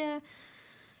nok...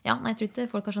 Ja, nei, jeg tror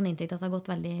ikke folk har sånn inntrykk at det har gått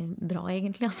veldig bra,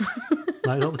 egentlig, altså.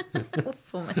 Nei, da. Uff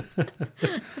for meg.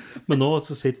 Men nå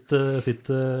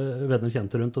sitter venner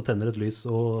kjente rundt og tenner et lys,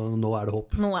 og nå det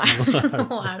håp. Nå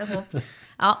det håp.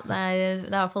 Ja, det i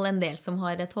hvert fall en del som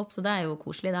har et håp, så det jo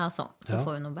koselig, det altså. Så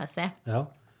får vi nå bare se. Ja.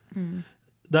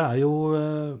 Det jo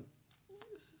på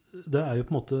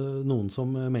en måte noen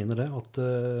som mener det, at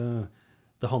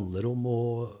det handler om å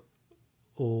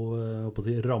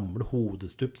ramle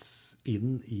hodestups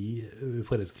inn i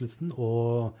forelskelsen,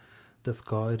 og det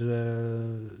skal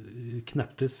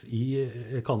knertes i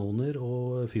kanoner,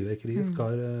 og fyrverkeriet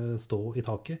skal stå i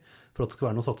taket for at det skal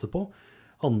være noe å satse på.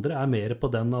 Andre mer på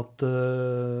den at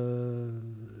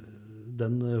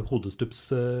den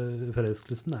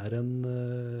hodestupsforelskelsen en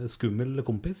skummel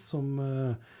kompis som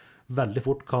veldig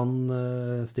fort kan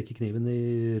stikke kniven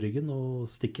i ryggen og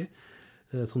stikke,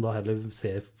 som da heller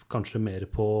ser kanskje mer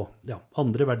på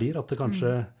andre verdier, at det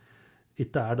kanskje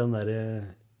ikke den der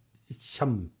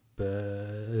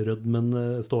kjemperødmen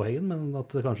ståhengen, men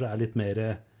at det kanskje litt mer,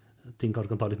 ting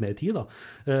kanskje kan ta litt mer tid da.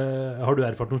 Har du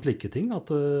erfart noen slike ting, at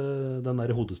den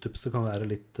der hodestupset kan være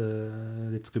litt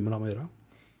skummel av å gjøre?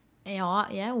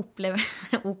 Ja, jeg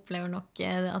opplever nok,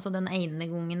 altså den ene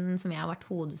gangen som jeg har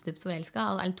vært hodestupsforelsket,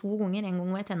 eller 2 ganger, en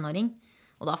gang var jeg tenåring,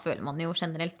 og da føler man jo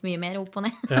generelt mye mer opp og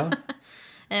ned. Ja.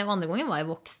 Og andre gangen var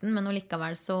jeg voksen, men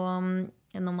likevel så,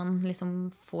 når man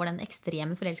liksom får den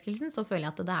ekstreme forelskelsen, så føler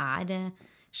jeg at det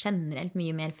generelt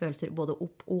mye mer følelser både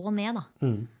opp og ned da.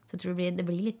 Så jeg tror det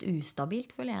blir litt ustabilt,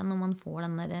 føler jeg, når man får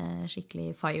den der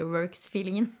skikkelig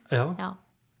fireworks-feelingen. Ja. Ja.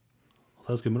 Og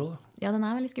det skummel også, da. Ja, den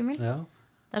veldig skummel. Ja.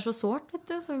 Det så sårt, vet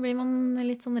du, så blir man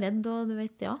litt sånn redd, og du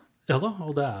vet, ja. Ja da,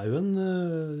 og det jo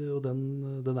den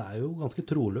jo ganske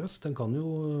troløs. Den kan jo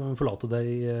forlate deg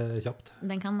kjapt.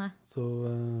 Den kan det. Så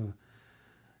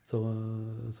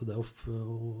det å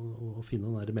finne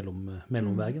den der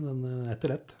mellomveien, den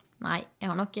ikke lett. Nei, jeg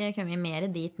har nok kommet mer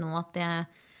dit nå at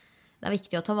det er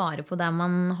viktig å ta vare på det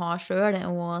man har selv,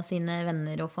 og sine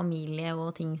venner og familie,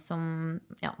 og ting som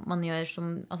man gjør,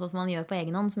 som man gjør på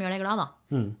egen hånd, som gjør deg glad, da.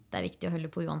 Det er viktig å holde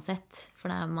på uansett. For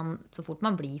det er så fort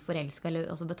man blir forelsket,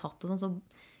 eller betatt og sånn, så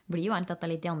blir jo alt dette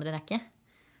litt i andre rekke.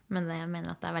 Men jeg mener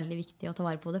at det er veldig viktig å ta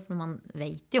vare på det, for man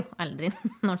vet jo aldri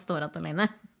når det står at alene.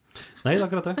 Nei, det er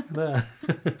akkurat det.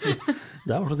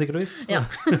 Det er så sikkert og visst. Ja.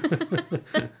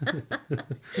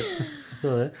 Det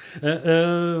er det.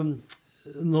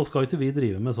 Nå skal ikke vi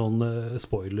drive med sånn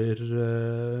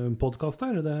spoiler-podcast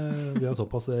her. Vi har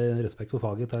såpass respekt for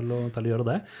faget til å gjøre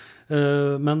det.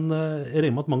 Men jeg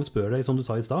regner med at mange spør deg, som du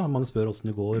sa i sted, mange spør hvordan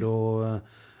det går,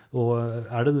 og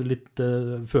er det litt,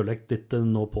 føler jeg litt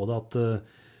nå på det at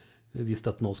hvis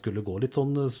dette nå skulle gå litt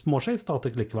sånn småskeis, at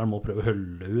jeg likevel må prøve å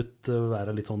holde ut,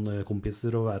 være litt sånn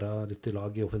kompiser og være litt i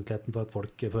lag i offentligheten for at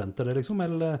folk forventer det, liksom,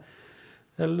 eller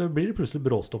blir det plutselig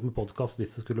bråstopp med podcast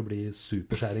hvis det skulle bli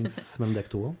superskjærings mellom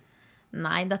dere to?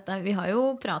 Nei, vi har jo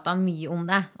pratet mye om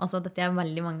det. Altså, dette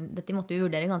måtte vi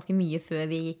vurdere ganske mye før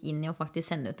vi gikk inn i å faktisk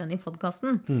sende ut den i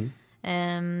podcasten.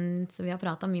 Så vi har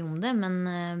pratet mye om det, men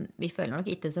vi føler nok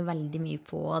ikke så veldig mye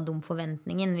på de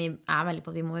forventningene. Vi er veldig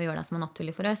på at vi må gjøre det som er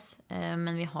naturlig for oss,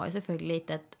 men vi har jo selvfølgelig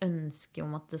ikke et ønske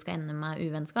om at det skal ende med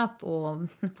uvennskap og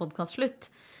podcastslutt.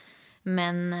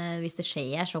 Men hvis det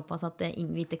skjer såpass at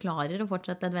vi ikke klarer å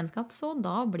fortsette et vennskap, så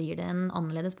da blir det en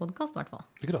annerledes podcast i hvert fall.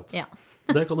 Akkurat. Ja.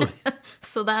 Det kan det bli.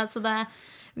 så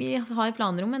vi har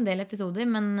planer om en del episoder,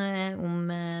 men om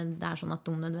det er sånn at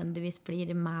de nødvendigvis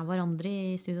blir med hverandre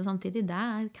i studio samtidig,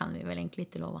 det kan vi vel egentlig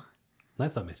ikke love. Nei,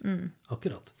 stemmer.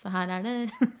 Akkurat. Så her er det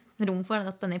rom for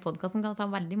at denne podcasten kan ta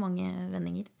veldig mange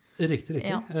vendinger. Riktig.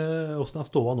 Ja. Hvordan er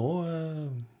ståa nå?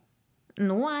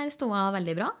 Nå er ståa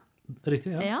veldig bra.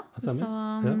 Riktig, ja. Så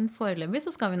foreløpig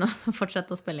så skal vi nå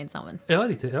fortsette å spille inn sammen. Ja,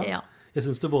 riktig, ja. Jeg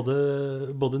synes du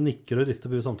både nikker og rister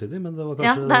på samtidig, men det var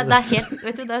kanskje... Ja, det er helt,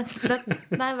 vet du,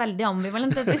 det er veldig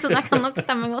ambivalent, så det kan nok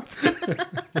stemme godt.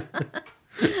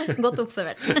 Godt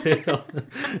observert. Ja,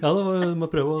 da må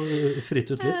prøve å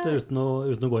fritte ut litt uten å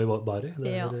gå i bari.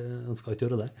 Man skal ikke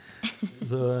gjøre det.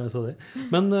 Så det.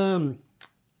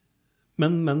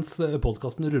 Men mens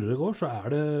podcasten ruller og går, så er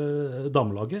det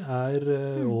damelaget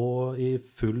også i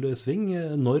full sving.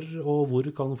 Når og hvor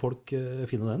kan folk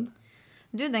finne den?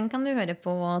 Den kan du høre på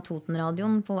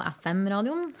Totenradioen, på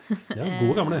FM-radioen. Ja,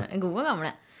 gode gamle. Gode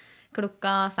gamle.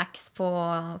 Klokka 6 på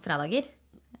fredager.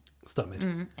 Stemmer.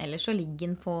 Ellers så ligger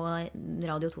den på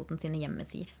Radio Toten sine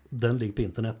hjemmesider. Den ligger på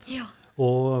internett. Ja.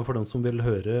 Og for dem som vil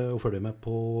høre og følge med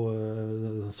på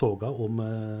Soga om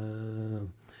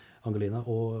Angelina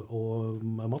og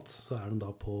Mats, så den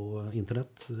da på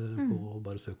internett,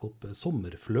 bare søk opp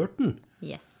Sommerflørten.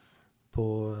 Yes.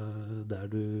 På der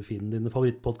du finner dine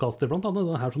favorittpodcaster, blant annet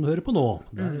den her som du hører på nå.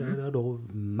 Der er da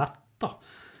Matta.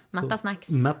 Matta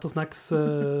Snacks. Matta Snacks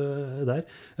der.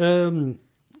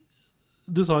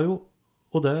 Du sa jo,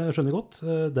 og det skjønner jeg godt,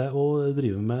 det å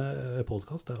drive med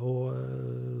podcast, det å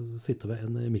sitte ved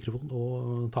en mikrofon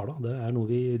og tale, det er noe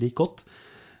vi liker godt.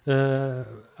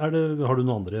 Har du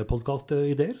noen andre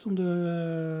podcast-ideer som du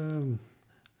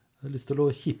har lyst til å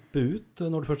kippe ut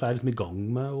når du først liksom i gang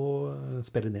med å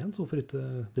spille inn igjen, så hvorfor ikke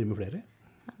drive med flere?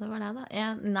 Ja, det var det da.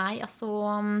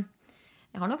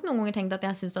 Jeg har nok noen ganger tenkt at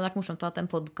jeg synes det hadde vært morsomt å ha en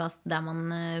podcast der man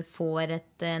får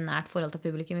et nært forhold til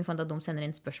publikum i forhold til at de sender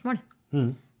inn spørsmål.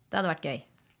 Det hadde vært gøy.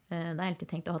 Det har jeg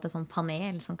alltid tenkt å ha et sånt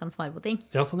panel som kan svare på ting.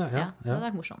 Ja, sånn, ja. Det hadde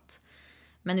vært morsomt.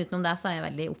 Men utenom det så er jeg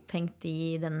veldig opphengt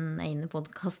i den ene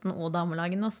podcasten og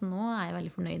damelagene, så nå er jeg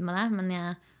veldig fornøyd med det. Men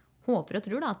jeg håper og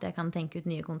tror da at jeg kan tenke ut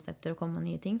nye konsepter og komme med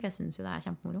nye ting, for jeg synes jo det er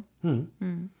kjempemoro.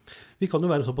 Vi kan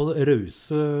jo være så på det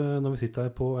rause når vi sitter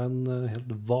her på en helt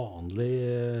vanlig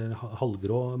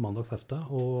halvgrå mandagsefte,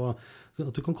 og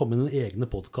at du kan komme med noen egne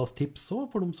podcast-tips også,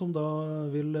 for de som da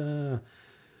vil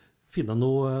finne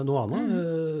noe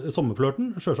annet. Sommerflørten,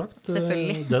 selvsagt.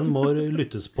 Selvfølgelig. Den må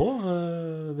lyttes på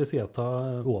ved siden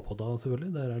av OA-podda,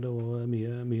 selvfølgelig. Der er det også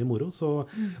mye moro. Så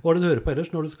hva er det du hører på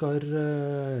ellers når du skal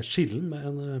skille med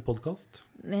en podcast?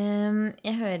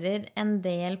 Jeg hører en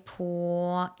del på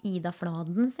Ida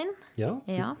Fladen sin. Ja,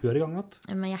 hun er i gang igjen.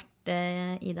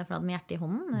 Ida Fladen med hjertet i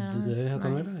hånden. Det heter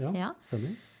den vel, ja.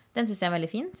 Stemmer. Den synes jeg er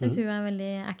veldig fin. Synes hun er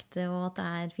veldig ekte, og at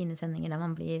det er fine sendinger der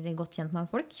man blir godt kjent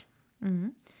med folk.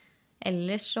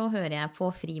 Ellers så hører jeg på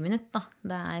Friminutt da.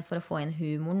 Det er for å få inn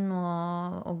humoren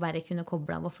og bare kunne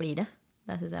koble av og flire.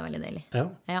 Det synes jeg er veldig deilig.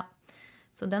 Ja.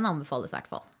 Så den anbefales i hvert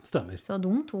fall. Stemmer. Så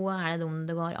de to er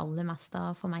det går aller mest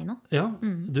av for meg nå. Ja,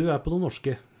 du er på noen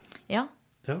norske. Ja,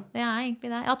 det er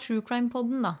egentlig det. Ja, True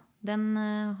Crime-podden da. Den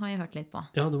har jeg hørt litt på.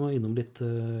 Ja, du var innom litt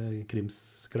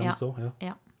krimskrams også.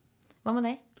 Ja. Hva med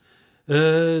deg?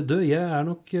 Du, jeg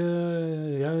nok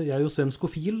jeg jo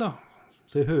svenskofil da,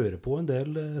 så jeg hører på en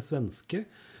del svenske.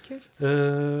 Kult.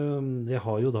 Jeg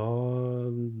har jo da,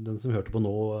 den som vi hørte på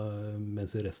nå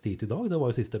mens jeg reiste hit i dag, det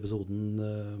var jo siste episoden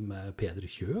med Peder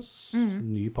Kjøs,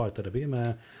 ny parterapi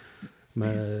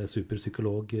med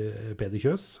superpsykolog Peder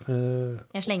Kjøs.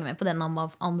 Jeg slenger meg på den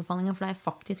anbefalingen, for det har jeg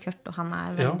faktisk hørt, og han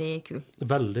er veldig kul.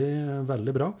 Veldig,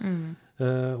 veldig bra.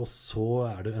 Og så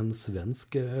det en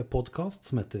svensk podcast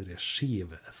som heter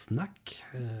Skivsnack,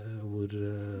 hvor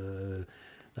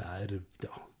det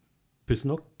pussig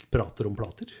nok prater om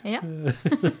plater. Ja.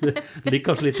 Det ligger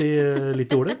kanskje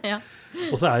litt i ordet. Ja.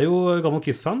 Og så jo gammel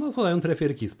Kiss-fan, så det jo en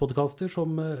 3-4 Kiss-podcaster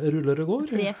som ruller og går.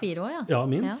 3-4 år, ja. Ja,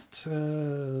 minst.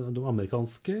 De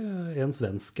amerikanske, en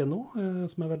svensk nå,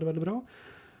 som veldig, veldig bra.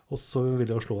 Og så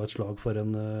vil jeg slå et slag for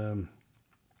en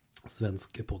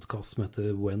svensk podcast som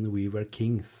heter When We Were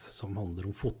Kings, som handler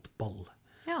om fotball.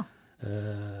 Ja.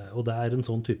 Og det en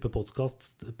sånn type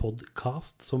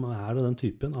podcast som den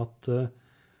typen at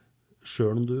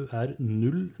selv om du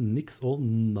null, niks og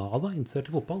nada interessert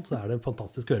i fotball, så det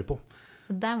fantastisk å høre på.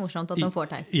 Det morsomt at de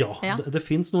får til. Ja, det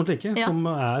finnes noen slike som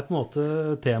på en måte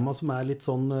tema som litt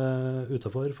sånn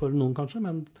utenfor for noen kanskje,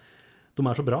 men de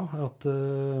så bra at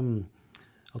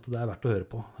det verdt å høre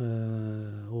på.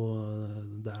 Og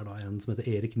det da en som heter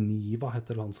Erik Niva,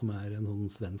 heter han, som en sånn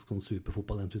svensk sånn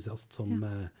superfotballentusiast som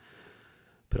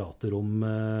prater om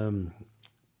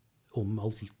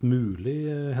alt mulig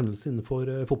hendelse innenfor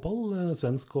fotball,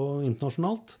 svensk og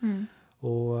internasjonalt.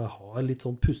 Og har litt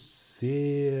sånn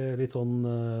pussig, litt sånn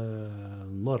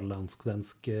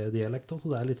norrlandsk-svensk dialekt, så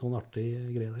det litt sånn artig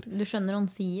greie der. Du skjønner hva han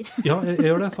sier. Ja, jeg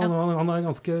gjør det. Så han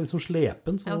ganske liksom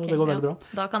slepen, så det går veldig bra.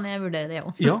 Da kan jeg vurdere det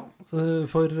også. Ja,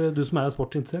 for du som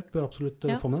sportsinteressert, bør absolutt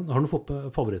få med den. Har du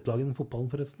noen favorittlag i fotballen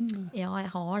forresten? Ja,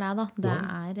 jeg har det da.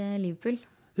 Det Liverpool.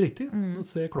 Riktig. Nå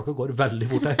ser jeg klokka går veldig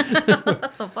fort her.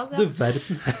 Såpass, ja. Du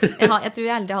verden. Jeg tror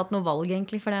jeg aldri har hatt noe valg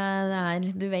egentlig, for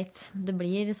det du vet, det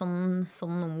blir sånn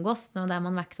omgås, det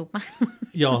man vokser opp med.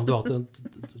 Ja, du har hatt en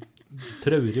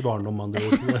traurig barndom, man.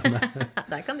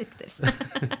 Det kan diskuteres.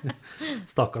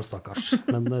 Stakkars.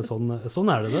 Men sånn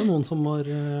det.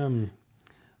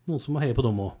 Noen som må heie på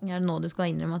dem også. Det nå du skal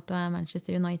innrømme at du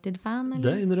Manchester United-fan, eller?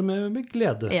 Det innrømmer jeg med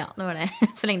glede. Ja, det var det.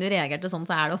 Så lenge du reagerte sånn,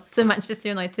 så det også Manchester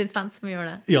United-fans som gjør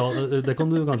det. Ja, det kan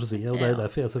du kanskje si. Og det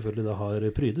derfor jeg selvfølgelig da har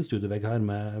prydet studievegg her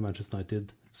med Manchester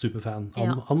United-superfan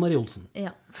Ann-Marie Olsen.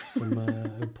 Ja. Som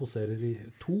poserer i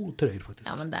 2 trøyer, faktisk.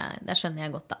 Ja, men det skjønner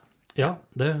jeg godt, da. Ja,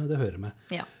 det hører jeg med.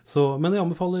 Ja. Men jeg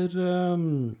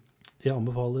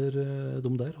anbefaler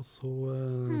dem der, og så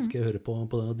skal jeg høre på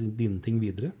dine ting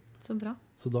videre. Så bra.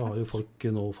 Så da har jo folk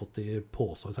nå fått i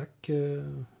påse og sekk,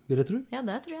 vil jeg tro. Ja,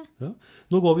 det tror jeg. Ja.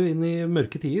 Nå går vi jo inn i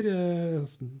mørke tider.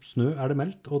 Snø det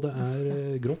meldt, og det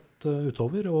grått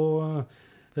utover. Og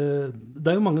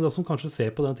det jo mange da som kanskje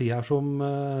ser på den tiden her som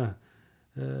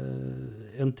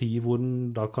en tid hvor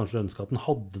den da kanskje ønsker at den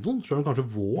hadde noen. Selv om kanskje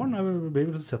våren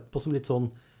blir sett på som litt sånn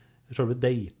selve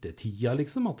datetida,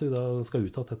 liksom. At vi da skal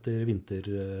ut etter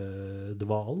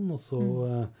vinterdvalen, og så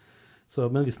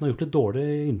men hvis den har gjort litt dårlig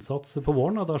innsats på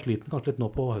våren, da sliter den kanskje litt nå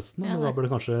på høsten, og da bør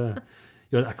det kanskje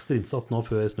gjøre en ekstra innsats nå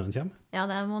før snøen kommer. Ja,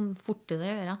 det må forte seg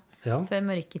å gjøre. Ja. Før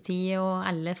mørketid og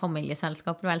alle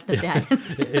familieselskaper og alt dette her.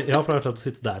 Ja, for det klart å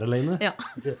sitte der alene. Ja,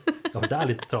 for det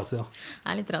litt trasig, ja.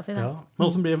 Det litt trasig, det. Ja. Men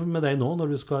hvordan blir det med deg nå,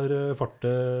 når du skal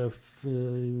farte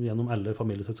gjennom alle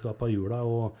familieselskapene i jula,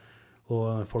 og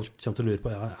folk kommer til å lure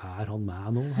på, han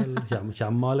med nå, eller kommer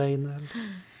han alene, eller?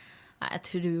 Jeg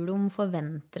tror de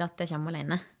forventer at jeg kommer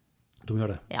alene. De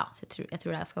gjør det? Ja, så jeg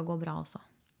tror det skal gå bra også.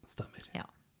 Stemmer. Ja,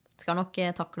 skal nok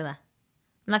takle det.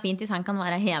 Men det fint hvis han kan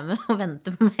være hjemme og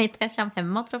vente på meg til jeg kommer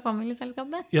hjemme fra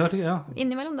familieselskapet. Ja.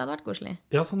 Innimellom, det hadde vært koselig.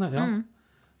 Ja, sånn, ja.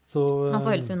 Så, han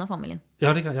får holde seg unna familien.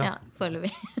 Ja. Ja,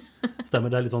 foreløpig. Stemmer,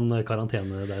 det litt sånn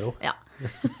karantene der også. Ja,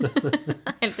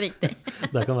 helt riktig.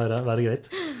 Det kan være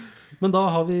greit. Men da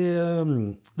har vi,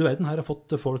 du vet, her har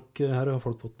folk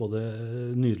fått både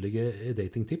nydelige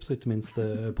datingtips og ikke minst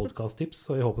podcasttips,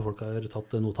 og jeg håper folk har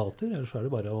tatt notater, ellers det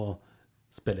bare å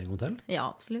spille en gang til. Ja,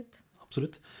 absolutt.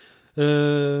 Absolutt.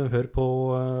 Hør på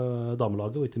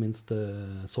damelaget, og ikke minst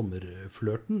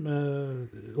sommerflørten.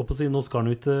 Nå skal han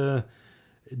jo ikke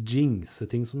jinxe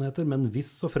ting som det heter, men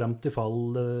hvis og frem til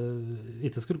fall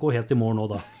ikke skulle gå helt i mål nå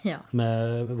da,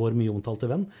 med vår mye omtalte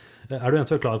venn. Du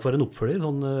eventuelt klar for en oppfølger,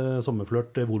 sånn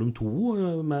sommerflørt volum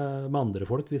 2 med andre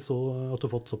folk, hvis så at du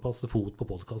har fått såpass fot på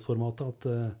podcastformatet at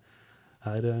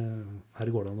her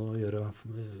går det an å gjøre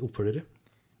oppfølgere?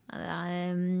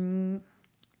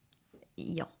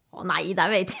 Nei, det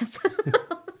vet jeg ikke.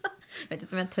 Vet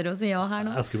ikke om jeg tør å si ja her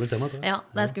nå. Det skummelt tema, det. Ja,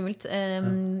 det skummelt.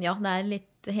 Ja, det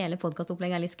litt hele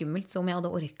podcastopplegget litt skummelt, så om jeg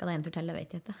hadde orket det en tur til, det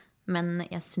vet jeg ikke. Men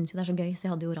jeg synes jo det så gøy, så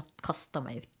jeg hadde jo kastet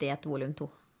meg ut i et volum 2.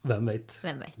 Hvem vet?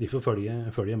 Vi får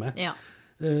følge med. Ja.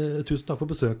 Tusen takk for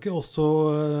besøket. Og så,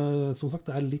 som sagt,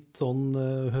 det litt sånn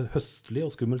høstlig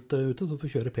og skummelt ute, så du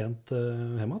får kjøre pent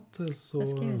hjem igjen. Så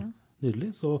det skal jeg gjøre. Nydelig.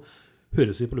 Så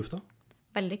høres vi på lufta.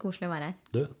 Veldig koselig å være her.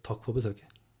 Du, takk for besøket.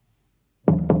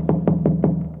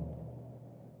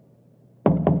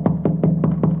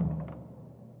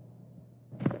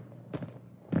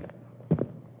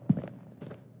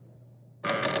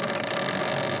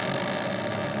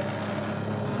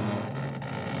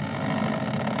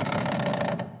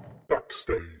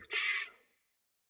 Backstage.